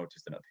ethnic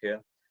minorities than up here.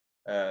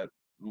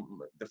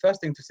 The first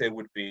thing to say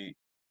would be,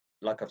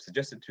 like I've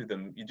suggested to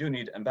them, you do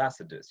need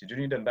ambassadors. You do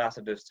need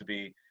ambassadors to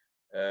be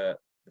the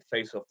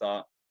face of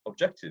that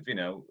objective. You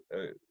know,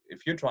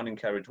 if you're trying to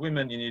encourage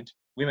women, you need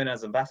women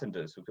as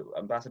ambassadors who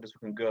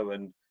can go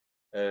and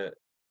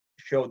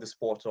show the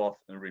sport off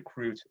and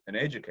recruit and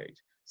educate.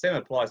 Same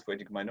applies for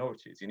ethnic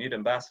minorities. You need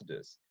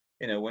ambassadors.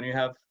 You know, when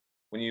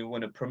you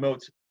want to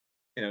promote,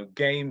 you know,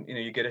 game, you know,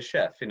 you get a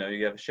chef. You know,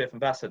 you have a chef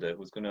ambassador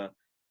who's going to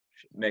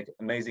make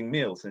amazing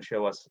meals and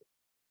show us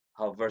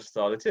how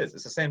versatile it is.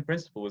 It's the same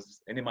principle as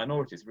any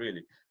minorities,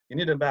 really. You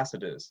need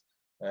ambassadors.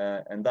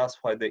 And that's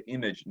why the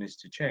image needs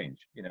to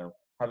change. You know,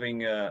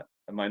 having a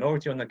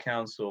minority on the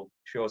council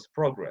shows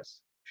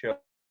progress, shows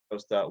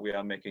that we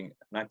are making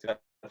an active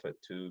effort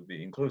to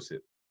be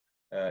inclusive.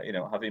 You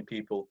know, having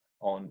people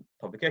on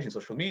publication,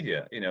 social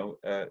media, you know,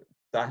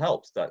 that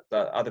helps. That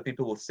other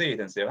people will see it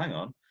and say, oh, hang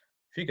on,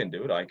 if he can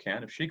do it, I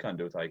can. If she can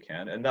do it, I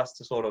can. And that's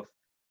the sort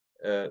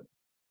of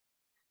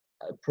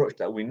approach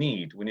that we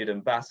need. We need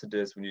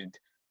ambassadors. We need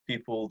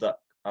people that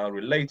are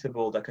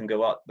relatable, that can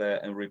go out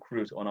there and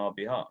recruit on our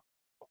behalf.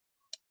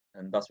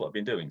 And that's what I've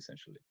been doing,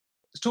 essentially.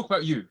 Let's talk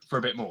about you for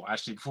a bit more,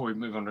 actually, before we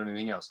move on to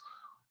anything else.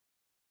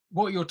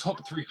 What are your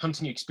top 3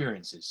 hunting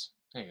experiences?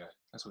 There you go.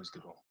 That's always a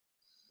good one.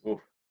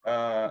 Oof.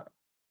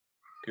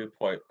 Good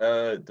point.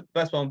 The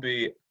best one would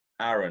be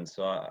Arran.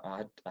 So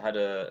I had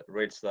a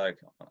raid slag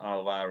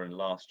out of Arran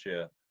last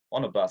year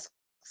on a Basque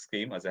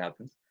scheme, as it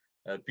happens.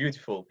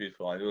 Beautiful. It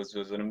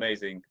was an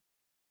amazing.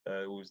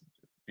 It was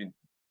been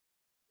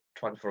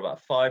tracking for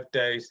about 5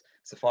 days.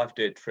 It's a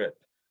 5-day trip.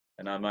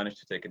 And I managed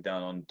to take it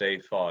down on day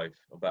 5,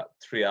 about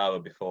 3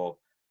 hours before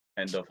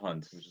end of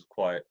hunt, which was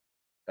quite.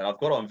 And I've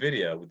got on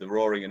video with the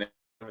roaring and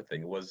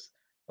everything. It was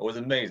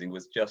amazing. It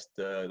was just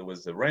there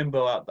was a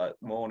rainbow out that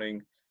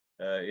morning.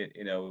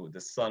 You know,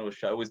 the sun was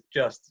shining. It was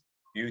just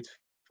beautiful,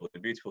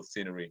 beautiful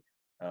scenery.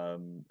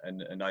 And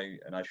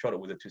I shot it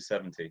with a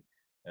 270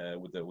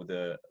 with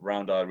the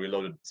round I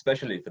reloaded,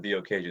 especially for the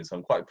occasion. So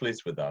I'm quite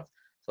pleased with that.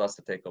 So that's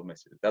the take-home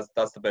message.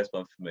 That's the best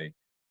one for me.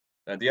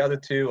 And the other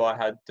 2,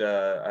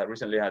 I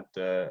recently had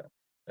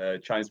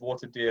Chinese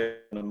water deer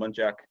and a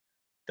muntjac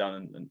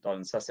down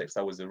in Sussex.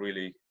 That was a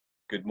really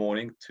good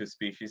morning, 2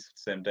 species,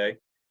 same day.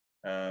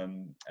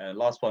 And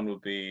last one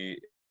would be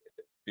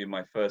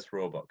my first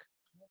roebuck.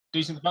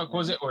 Decent buck,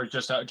 was it, or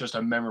just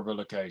a memorable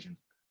occasion?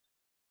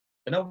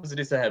 And that was a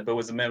decent head, but it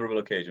was a memorable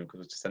occasion because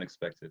it was just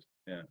unexpected.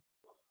 Yeah.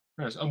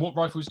 Yes. And what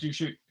rifles do you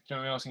shoot?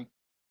 Don't be asking.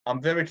 I'm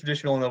very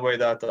traditional in the way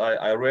that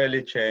I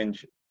rarely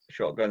change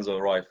shotguns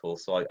or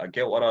rifles. So I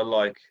get what I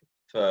like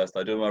first.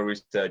 I do my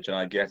research and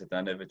I get it.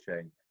 I never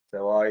change.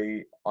 So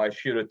I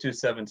shoot a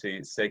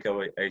 270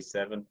 Seiko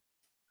A7.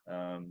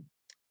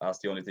 That's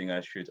the only thing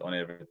I shoot on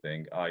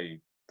everything. I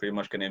pretty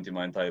much can empty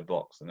my entire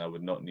box, and I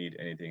would not need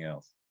anything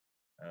else.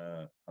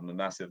 I'm a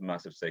massive,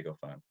 massive Seiko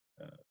fan.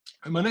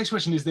 And my next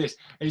question is this: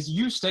 is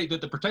you state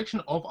that the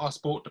protection of our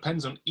sport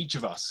depends on each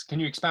of us. Can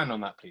you expand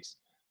on that, please?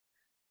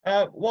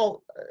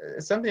 Well,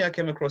 something I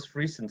came across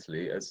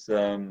recently is,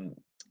 whenever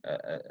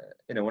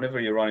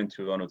you run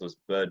into one of those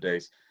bird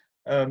days,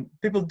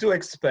 people do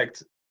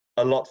expect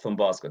a lot from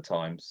basket at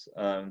times,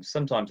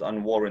 sometimes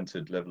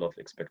unwarranted level of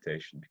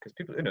expectation, because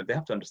people, they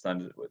have to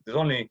understand that there's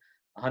only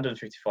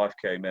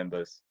 155k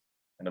members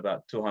and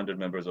about 200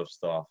 members of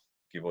staff,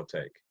 give or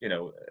take.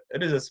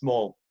 It is a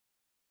small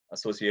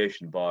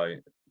association by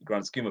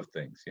grand scheme of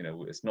things.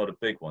 It's not a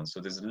big one, so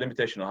there's a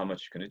limitation on how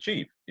much you can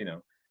achieve.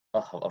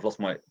 Oh, I've lost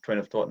my train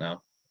of thought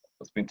now.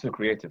 It's been too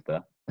creative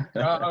there.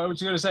 I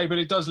was going to say, but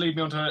it does lead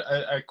me on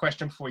to a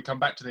question before we come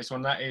back to this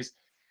one. That is,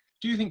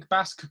 do you think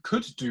Basque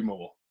could do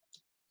more?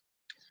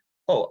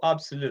 Oh,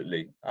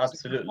 absolutely,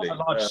 absolutely. A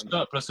large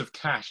surplus of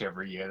cash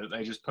every year that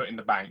they just put in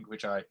the bank,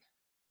 which I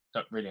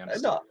don't really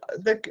understand.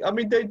 No,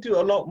 they do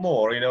a lot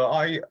more.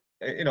 I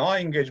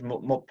engage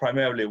more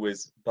primarily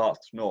with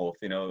Basque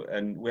North.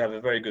 And we have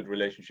a very good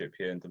relationship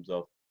here in terms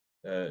of,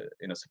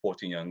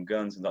 supporting young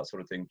guns and that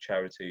sort of thing,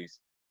 charities.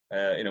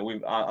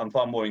 I'm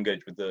far more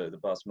engaged with the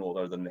Basque North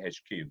other than the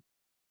HQ.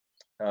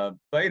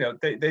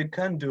 But they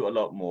can do a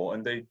lot more,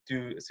 and they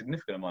do a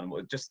significant amount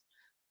more.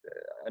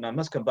 And I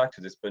must come back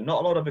to this, but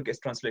not a lot of it gets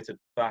translated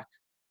back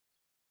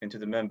into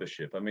the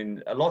membership. I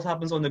mean, a lot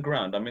happens on the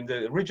ground. I mean,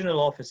 the regional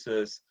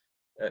officers,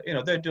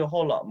 they do a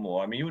whole lot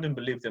more. I mean, you wouldn't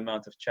believe the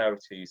amount of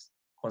charities,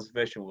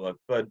 conservation work,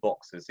 bird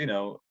boxes.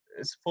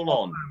 It's full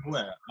on.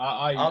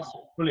 I'm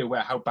fully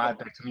aware how bad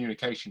their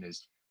communication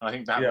is. I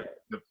think that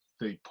the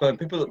But point.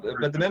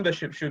 but the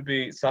membership should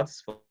be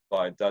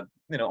satisfied that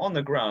on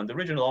the ground, the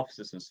regional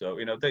officers and so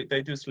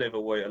they do slave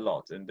away a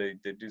lot, and they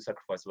do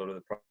sacrifice a lot of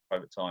the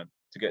private time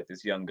to get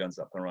these young guns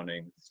up and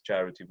running, these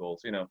charity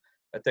balls.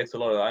 It takes a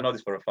lot of, I know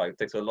this for a fact, it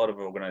takes a lot of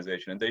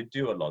organization, and they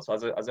do a lot. So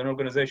as an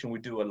organization, we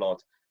do a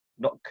lot,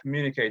 not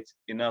communicate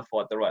enough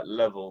or at the right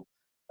level.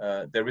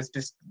 There is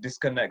this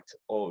disconnect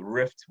or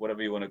rift,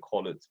 whatever you want to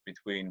call it,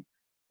 between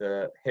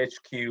the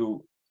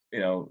HQ,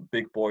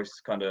 big boys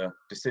kind of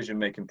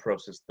decision-making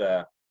process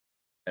there,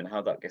 and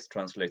how that gets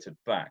translated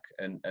back.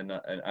 And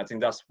I think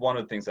that's one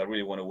of the things I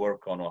really want to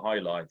work on or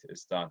highlight,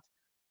 is that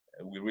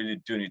we really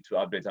do need to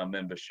update our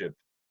membership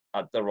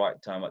at the right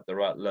time, at the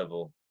right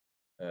level,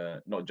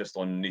 not just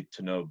on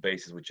need-to-know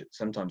basis, which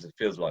sometimes it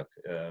feels like,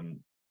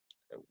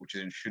 which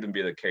shouldn't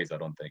be the case, I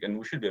don't think. And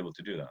we should be able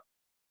to do that.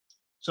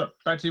 So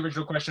back to the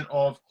original question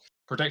of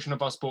protection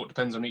of our sport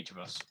depends on each of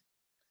us.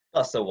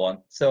 That's the one.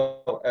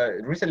 So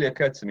it recently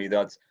occurred to me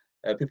that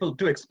people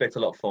do expect a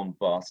lot from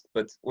Basque,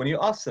 but when you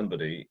ask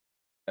somebody,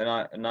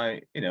 and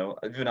I,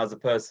 even as a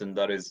person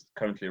that is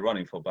currently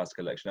running for Basque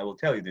election, I will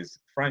tell you this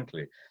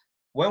frankly.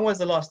 When was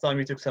the last time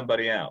you took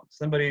somebody out?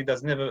 Somebody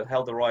that's never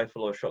held a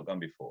rifle or a shotgun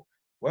before.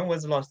 When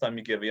was the last time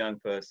you gave a young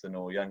person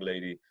or a young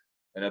lady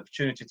an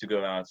opportunity to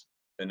go out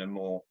in a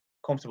more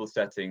comfortable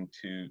setting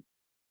to,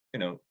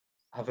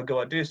 have a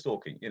go at deer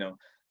stalking,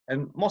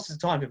 And most of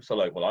the time people say,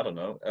 like, well, I don't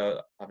know,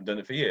 I haven't done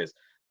it for years.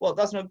 Well,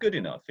 that's not good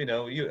enough.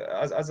 You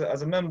as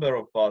a member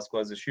of Basque,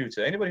 as a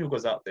shooter, anybody who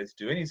goes out there to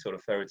do any sort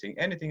of ferreting,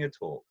 anything at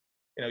all,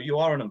 you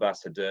are an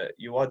ambassador,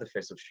 you are the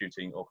face of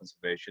shooting or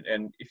conservation.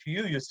 And if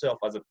you yourself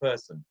as a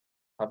person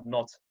have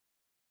not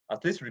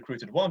at least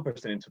recruited one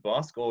person into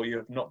Basque, or you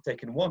have not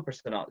taken one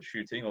person out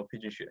shooting or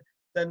pigeon shooting,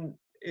 then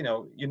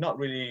you're not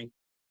really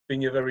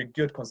being a very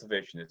good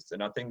conservationist.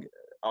 And I think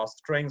our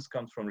strengths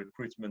comes from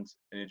recruitment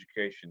and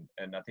education.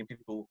 And I think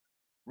people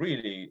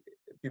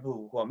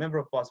who are member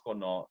of Basque or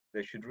not,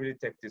 they should really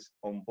take this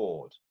on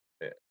board.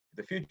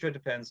 The future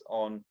depends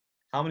on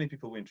how many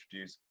people we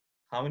introduce,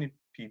 how many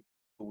people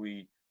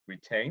we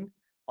retain.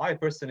 I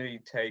personally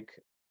take,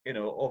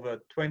 over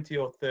 20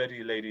 or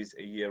 30 ladies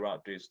a year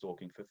out deer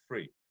stalking for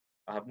free.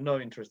 I have no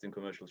interest in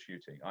commercial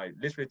shooting. I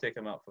literally take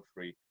them out for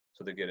free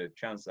so they get a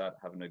chance at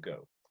having a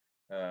go.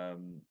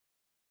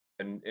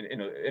 And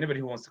anybody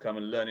who wants to come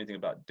and learn anything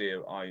about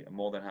deer, I am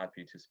more than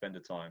happy to spend the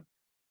time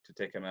to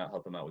take them out,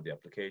 help them out with the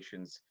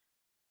applications,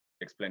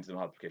 explain to them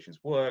how applications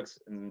works,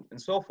 and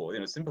so forth.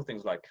 Simple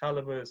things like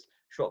calibers,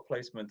 shot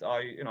placement.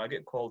 I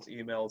get calls,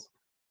 emails.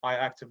 I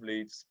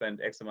actively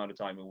spend X amount of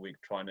time a week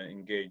trying to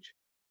engage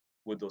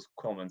with those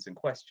comments and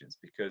questions,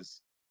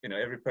 because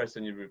every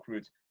person you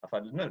recruit, I've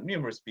had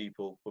numerous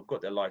people who've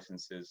got their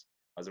licenses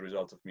as a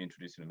result of me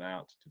introducing them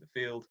out to the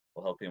field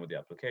or helping them with the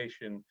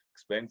application,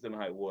 explain to them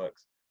how it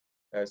works.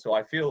 So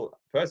I feel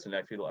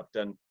I've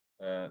done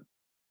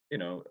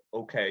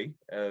okay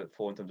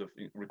for in terms of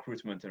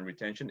recruitment and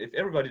retention. If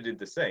everybody did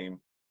the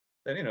same,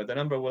 then the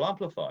number will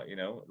amplify.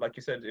 Like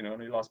you said,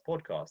 on your last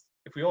podcast,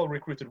 if we all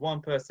recruited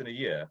one person a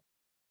year,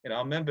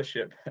 our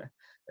membership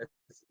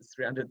is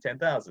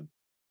 310,000,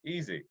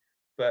 easy.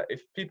 But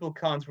if people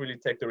can't really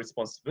take the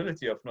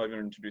responsibility of not even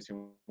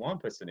introducing one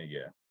person a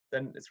year,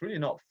 then it's really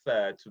not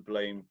fair to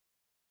blame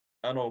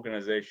an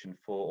organization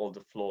for all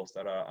the flaws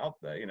that are out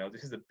there.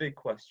 This is a big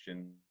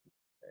question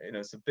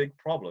it's a big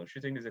problem.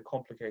 Shooting is a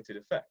complicated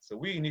effect. So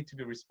we need to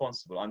be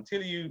responsible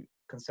until you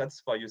can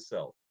satisfy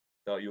yourself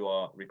that you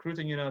are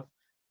recruiting enough,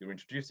 you're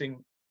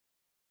introducing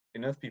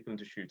enough people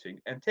into shooting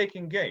and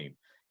taking game.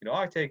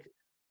 I take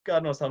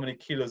God knows how many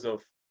kilos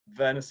of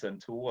venison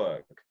to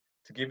work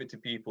to give it to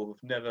people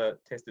who've never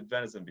tasted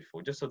venison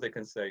before, just so they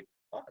can say,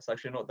 oh, it's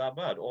actually not that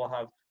bad, or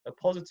have a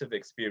positive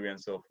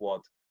experience of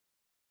what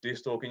deer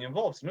stalking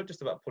involves. It's not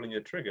just about pulling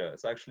your trigger,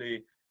 it's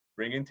actually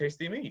bringing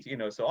tasty meat.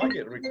 So I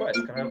get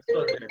requests, can I have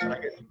can I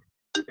get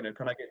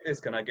can I get this,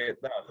 can I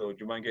get that, or do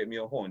you mind getting me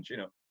a haunch?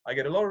 I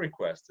get a lot of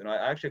requests, and I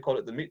actually call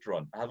it the meat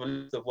run. I have a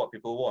list of what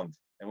people want,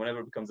 and whenever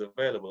it becomes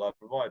available, I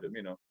provide them.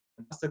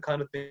 And that's the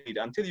kind of thing.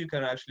 Until you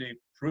can actually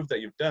prove that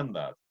you've done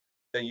that,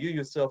 then you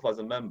yourself as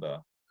a member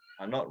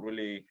are not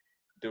really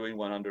doing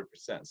 100%.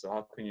 So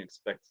how can you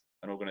expect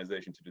an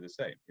organization to do the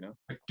same?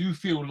 I do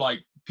feel like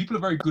people are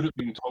very good at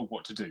being told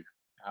what to do.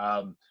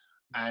 And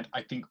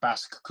I think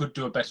Basque could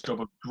do a better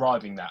job of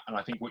driving that. And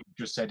I think what you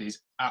just said is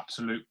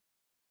absolute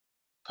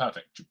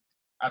perfect,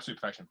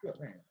 absolute perfection.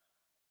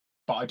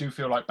 But I do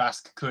feel like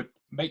Basque could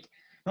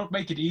not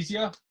make it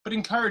easier, but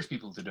encourage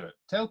people to do it.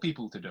 Tell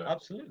people to do it.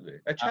 Absolutely.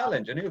 A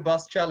challenge, a new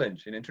Basque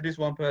challenge, and introduce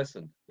one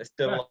person. Let's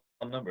double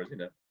on numbers,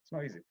 It's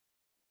not easy.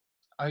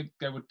 I think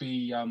there would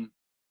be,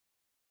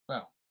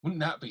 well,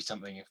 wouldn't that be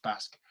something if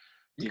Basque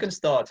You can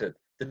start it.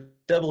 The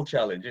double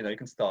challenge, you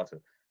can start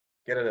it.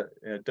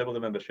 Get double the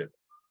membership.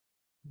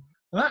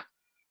 That,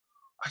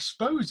 I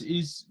suppose,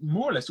 is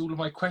more or less all of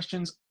my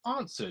questions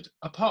answered,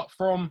 apart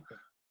from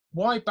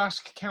why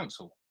Basque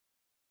Council?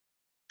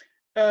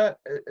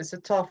 It's a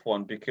tough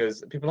one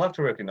because people have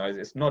to recognize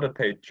it's not a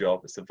paid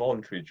job, it's a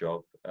voluntary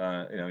job.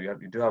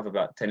 You do have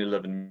about 10,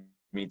 11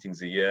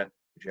 meetings a year,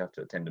 which you have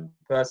to attend in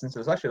person. So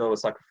there's actually a lot of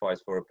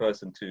sacrifice for a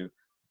person to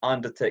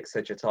undertake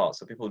such a task.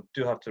 So people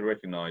do have to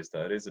recognize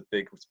that it is a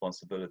big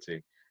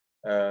responsibility.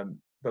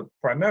 But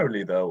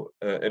primarily, though,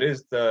 it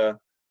is the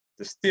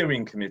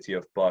steering committee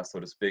of BAS,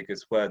 so to speak,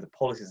 is where the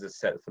policies are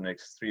set for the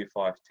next 3,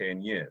 5,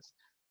 10 years.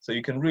 So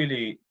you can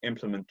really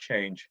implement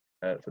change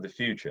for the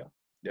future.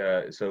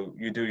 So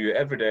you do your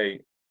everyday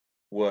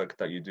work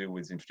that you do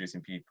with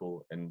introducing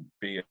people and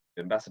be an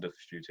ambassador for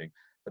shooting.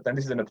 But then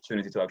this is an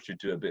opportunity to actually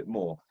do a bit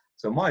more.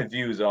 So my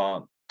views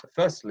are,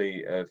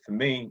 firstly, for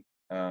me,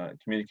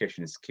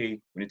 communication is key.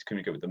 We need to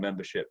communicate with the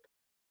membership.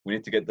 We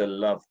need to get the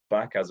love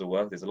back as it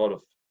were. There's a lot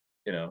of,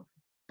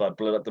 bad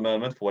blood at the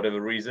moment for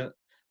whatever reason.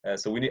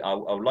 So I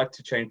would like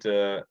to change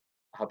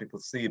how people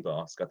see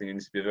Basque. I think it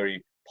needs to be a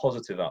very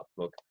positive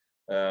outlook.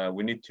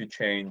 We need to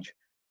change.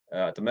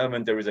 At the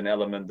moment, there is an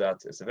element that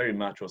it's a very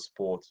macho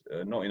sport.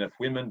 Not enough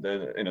women.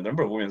 The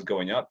number of women is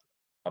going up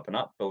and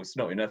up, but it's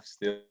not enough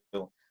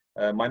still.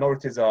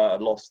 Minorities are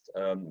lost,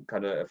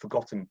 kind of a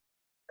forgotten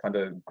kind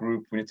of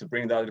group. We need to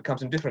bring that. It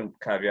comes in different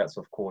caveats,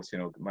 of course.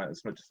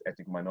 It's not just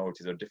ethnic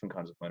minorities. There are different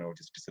kinds of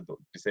minorities,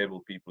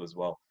 disabled people as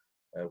well,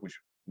 which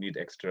need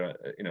extra,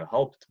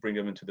 help to bring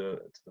them into the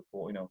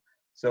fore.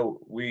 So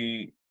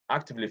we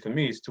actively, for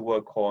me, is to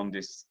work on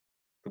these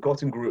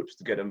forgotten groups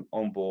to get them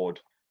on board.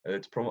 To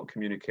promote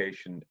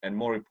communication, and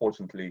more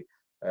importantly,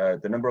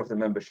 the number of the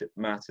membership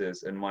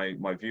matters. And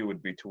my view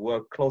would be to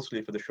work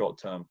closely for the short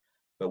term,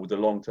 but with the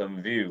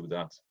long-term view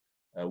that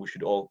we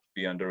should all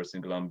be under a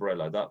single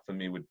umbrella. That for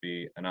me would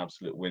be an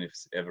absolute win if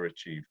it's ever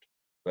achieved.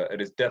 But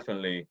it is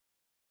definitely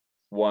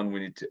one we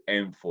need to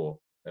aim for.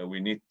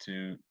 We need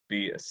to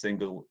be a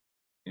single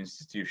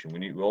institution.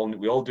 We're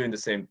all doing the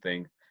same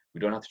thing. We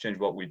don't have to change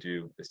what we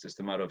do. It's just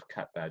a matter of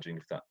cat badging,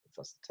 if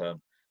that's the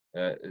term.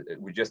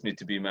 We just need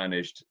to be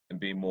managed and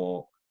be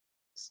more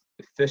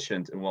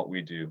efficient in what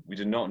we do. We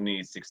do not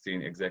need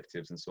 16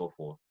 executives and so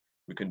forth.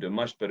 We can do a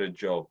much better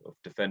job of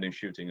defending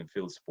shooting and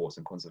field sports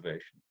and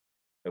conservation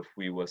if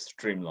we were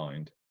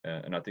streamlined.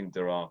 And I think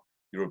there are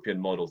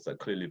European models that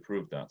clearly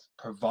prove that.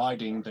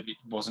 Providing that it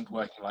wasn't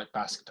working like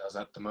Basque does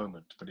at the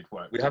moment, but it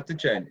worked. We have to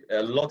change.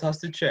 A lot has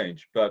to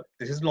change, but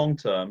this is long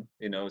term.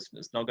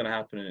 It's not going to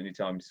happen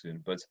anytime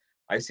soon. But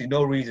I see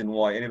no reason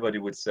why anybody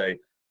would say,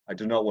 I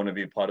do not want to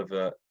be part of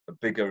a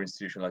bigger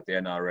institution like the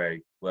NRA,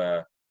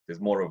 where there's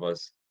more of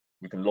us,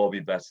 we can lobby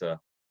better,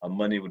 our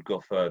money would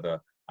go further.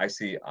 I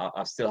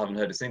still haven't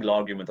heard a single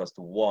argument as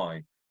to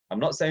why. I'm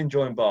not saying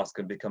join Basque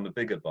and become a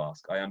bigger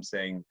Basque. I am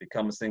saying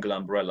become a single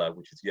umbrella,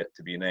 which is yet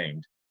to be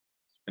named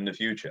in the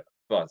future.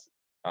 But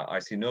I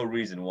see no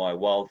reason why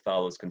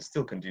wildfowlers can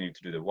still continue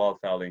to do the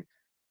wildfowling.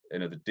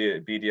 The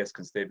BDS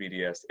can stay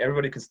BDS.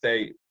 Everybody can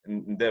stay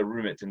in their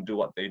remit and do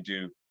what they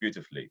do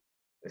beautifully.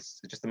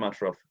 It's just a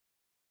matter of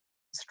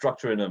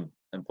structuring them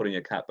and putting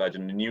a cat badge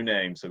and a new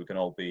name so we can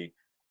all be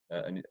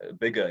a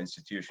bigger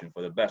institution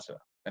for the better.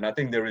 And I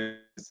think there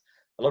is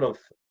a lot of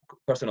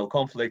personal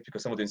conflict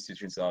because some of the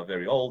institutions are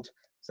very old,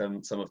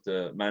 some of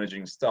the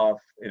managing staff,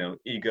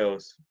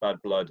 egos, bad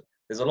blood.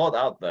 There's a lot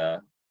out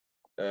there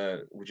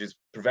which is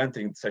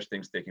preventing such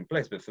things taking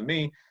place. But for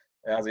me,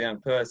 as a young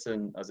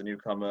person, as a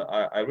newcomer,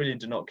 I really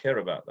do not care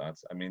about that.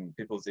 I mean,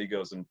 people's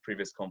egos and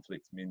previous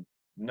conflicts mean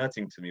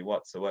nothing to me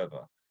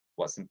whatsoever.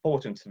 What's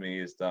important to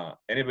me is that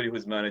anybody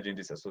who's managing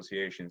these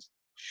associations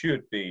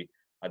should be,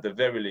 at the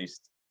very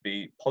least,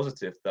 be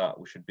positive, that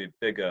we should be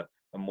bigger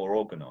and more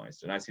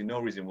organized. And I see no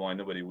reason why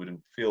nobody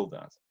wouldn't feel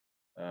that.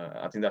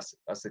 I think that's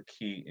the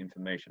key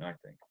information, I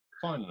think.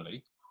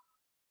 Finally,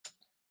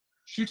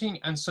 shooting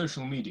and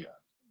social media.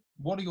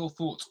 What are your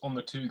thoughts on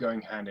the two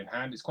going hand in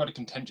hand? It's quite a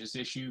contentious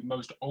issue.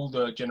 Most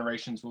older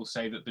generations will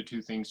say that the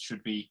two things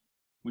should be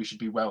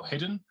well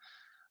hidden.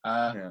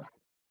 Yeah.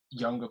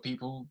 Younger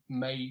people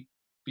may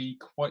be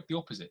quite the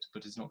opposite,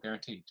 but it's not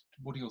guaranteed.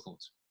 What are your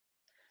thoughts?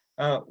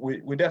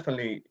 We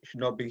definitely should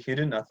not be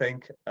hidden. I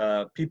think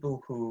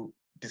people who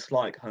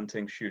dislike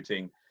hunting,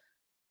 shooting,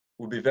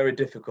 will be very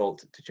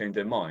difficult to change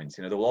their minds.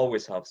 You know, they'll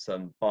always have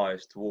some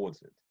bias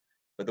towards it.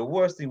 But the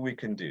worst thing we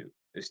can do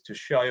is to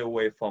shy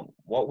away from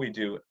what we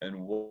do and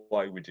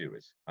why we do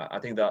it. I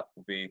think that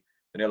would be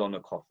the nail on the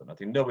coffin. I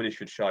think nobody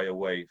should shy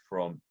away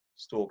from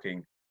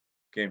stalking,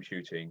 game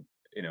shooting,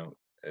 you know,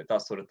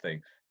 that sort of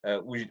thing.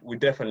 We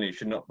definitely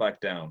should not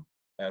back down.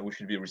 We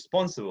should be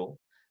responsible.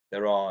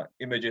 There are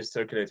images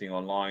circulating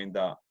online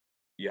that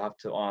you have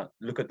to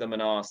look at them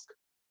and ask,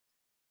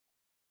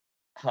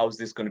 how's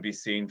this going to be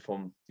seen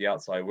from the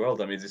outside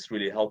world? I mean, is this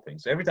really helping?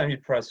 So every time you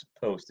press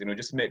post, you know,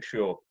 just make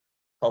sure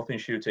helping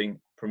shooting,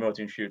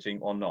 promoting shooting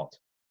or not.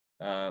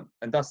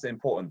 And that's the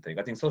important thing.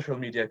 I think social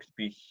media could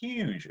be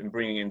huge in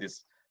bringing in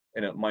this,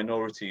 you know,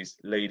 minorities,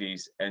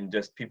 ladies, and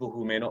just people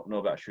who may not know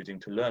about shooting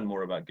to learn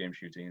more about game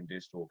shooting and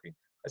deer stalking.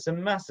 It's a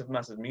massive,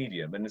 massive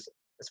medium, and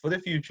it's for the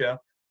future.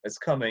 It's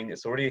coming.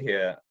 It's already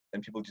here,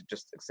 and people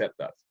just accept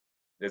that.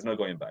 There's no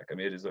going back. I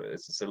mean,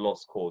 it's a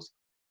lost cause.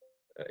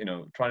 You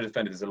know, trying to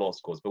defend it is a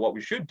lost cause. But what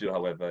we should do,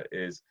 however,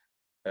 is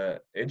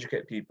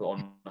educate people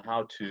on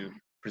how to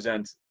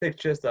present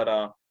pictures that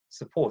are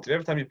supported.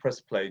 Every time you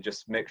press play,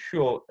 just make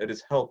sure it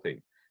is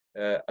helping.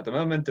 At the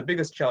moment, the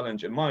biggest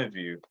challenge, in my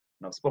view,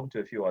 and I've spoken to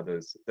a few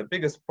others, the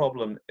biggest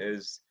problem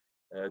is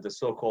the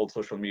so-called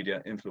social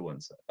media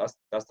influencer.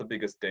 That's the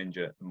biggest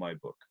danger in my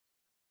book,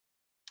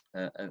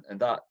 and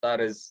that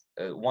is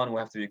one we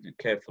have to be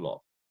careful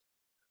of.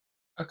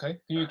 Okay,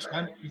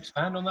 can you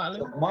expand on that a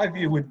little? So my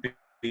view would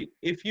be,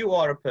 if you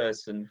are a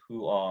person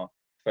who are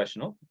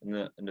professional in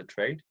the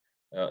trade,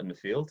 in the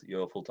field,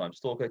 you're a full-time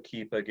stalker,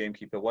 keeper,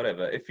 gamekeeper,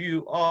 whatever. If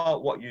you are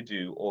what you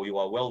do, or you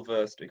are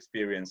well-versed,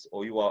 experienced,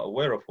 or you are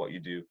aware of what you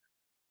do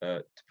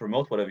to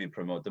promote whatever you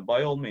promote, then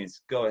by all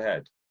means, go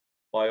ahead,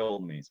 by all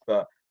means.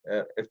 But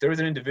if there is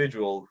an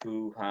individual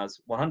who has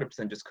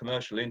 100% just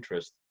commercial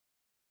interest,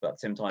 but at the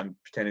same time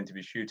pretending to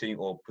be shooting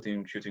or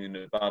putting shooting in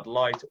a bad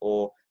light,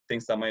 or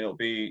things that may not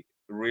be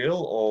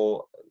real,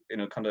 or, you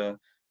know, kind of,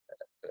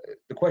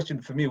 the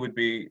question for me would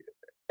be,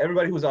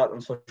 everybody who's out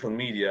on social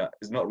media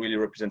is not really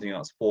representing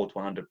our sport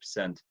 100%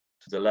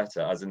 to the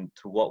letter, as in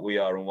to what we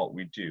are and what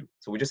we do.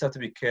 So we just have to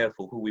be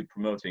careful who we're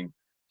promoting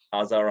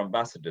as our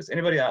ambassadors.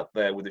 Anybody out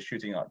there with a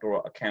shooting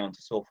outdoor account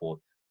and so forth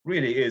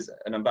really is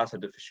an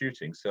ambassador for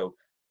shooting. So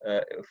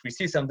if we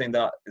see something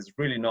that is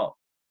really not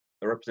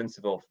a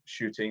representative of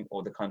shooting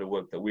or the kind of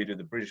work that we do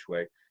the British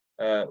way,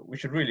 we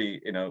should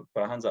really, you know,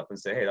 put our hands up and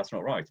say, hey, that's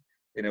not right.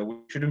 You know, we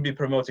shouldn't be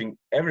promoting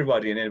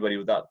everybody and anybody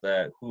with that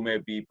there who may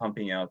be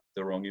pumping out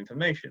the wrong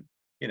information,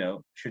 you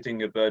know,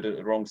 shooting a bird at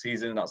the wrong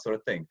season, that sort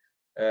of thing.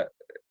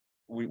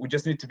 We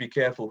just need to be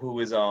careful who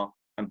is our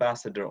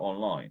ambassador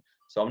online.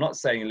 So I'm not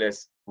saying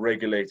let's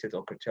regulate it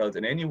or curtail it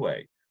in any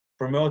way.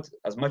 Promote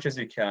as much as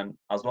you can,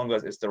 as long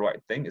as it's the right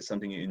thing, it's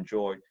something you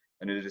enjoy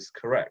and it is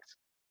correct.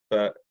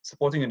 But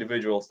supporting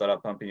individuals that are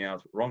pumping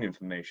out wrong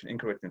information,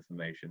 incorrect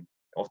information,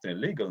 often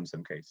illegal in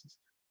some cases,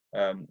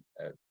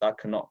 that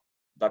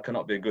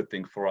cannot be a good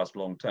thing for us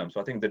long term.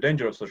 So I think the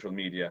danger of social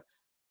media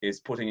is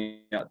putting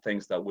out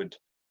things that would,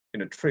 you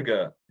know,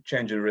 trigger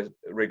change in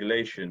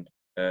regulation,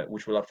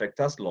 which will affect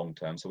us long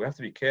term. So we have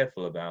to be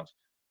careful about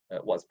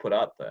what's put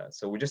out there.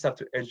 So we just have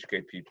to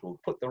educate people,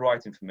 put the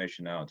right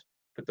information out,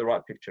 put the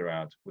right picture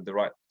out with the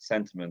right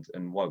sentiment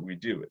and why we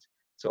do it.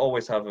 So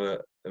always have a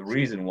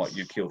reason why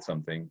you killed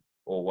something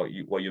or what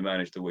you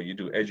manage the way you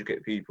do.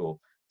 Educate people.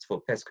 It's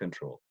for pest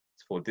control.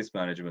 It's for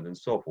dismanagement and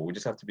so forth. We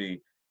just have to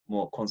be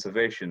more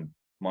conservation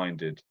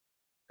minded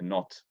and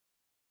not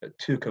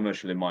too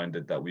commercially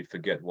minded that we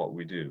forget what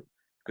we do,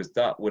 because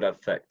that would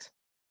affect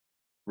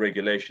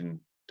regulation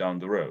down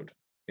the road.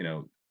 You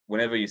know,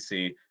 whenever you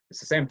see, it's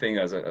the same thing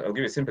as I'll give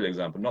you a simple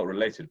example, not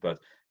related, but,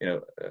 you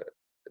know,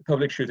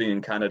 public shooting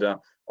in Canada,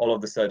 all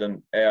of a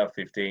sudden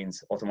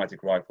AR-15s,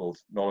 automatic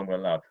rifles, no longer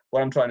allowed.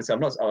 What I'm trying to say, I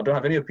don't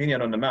have any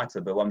opinion on the matter,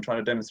 but what I'm trying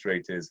to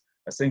demonstrate is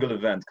a single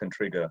event can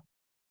trigger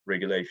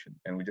regulation,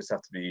 and we just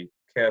have to be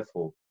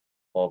careful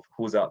of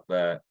who's out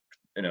there,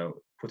 you know,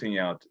 putting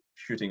out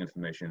shooting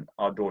information,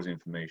 outdoors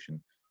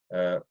information,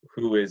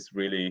 who is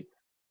really,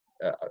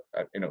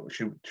 you know,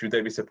 should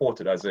they be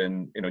supported? As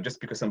in, you know,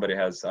 just because somebody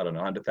has, I don't know,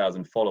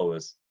 100,000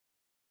 followers,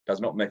 does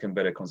not make them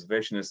better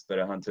conservationists,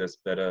 better hunters,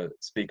 better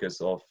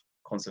speakers of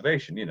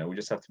conservation. You know, we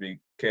just have to be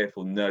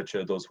careful,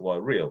 nurture those who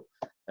are real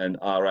and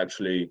are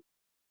actually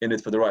in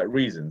it for the right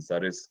reasons.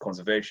 That is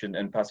conservation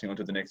and passing on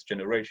to the next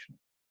generation.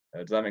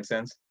 Does that make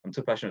sense? I'm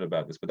too passionate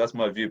about this, but that's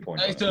my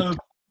viewpoint.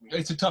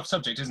 It's a tough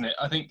subject, isn't it?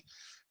 I think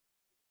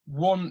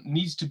one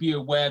needs to be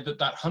aware that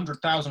that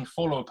 100,000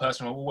 follower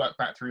person, I will work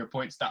back through your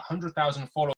points, that 100,000 follower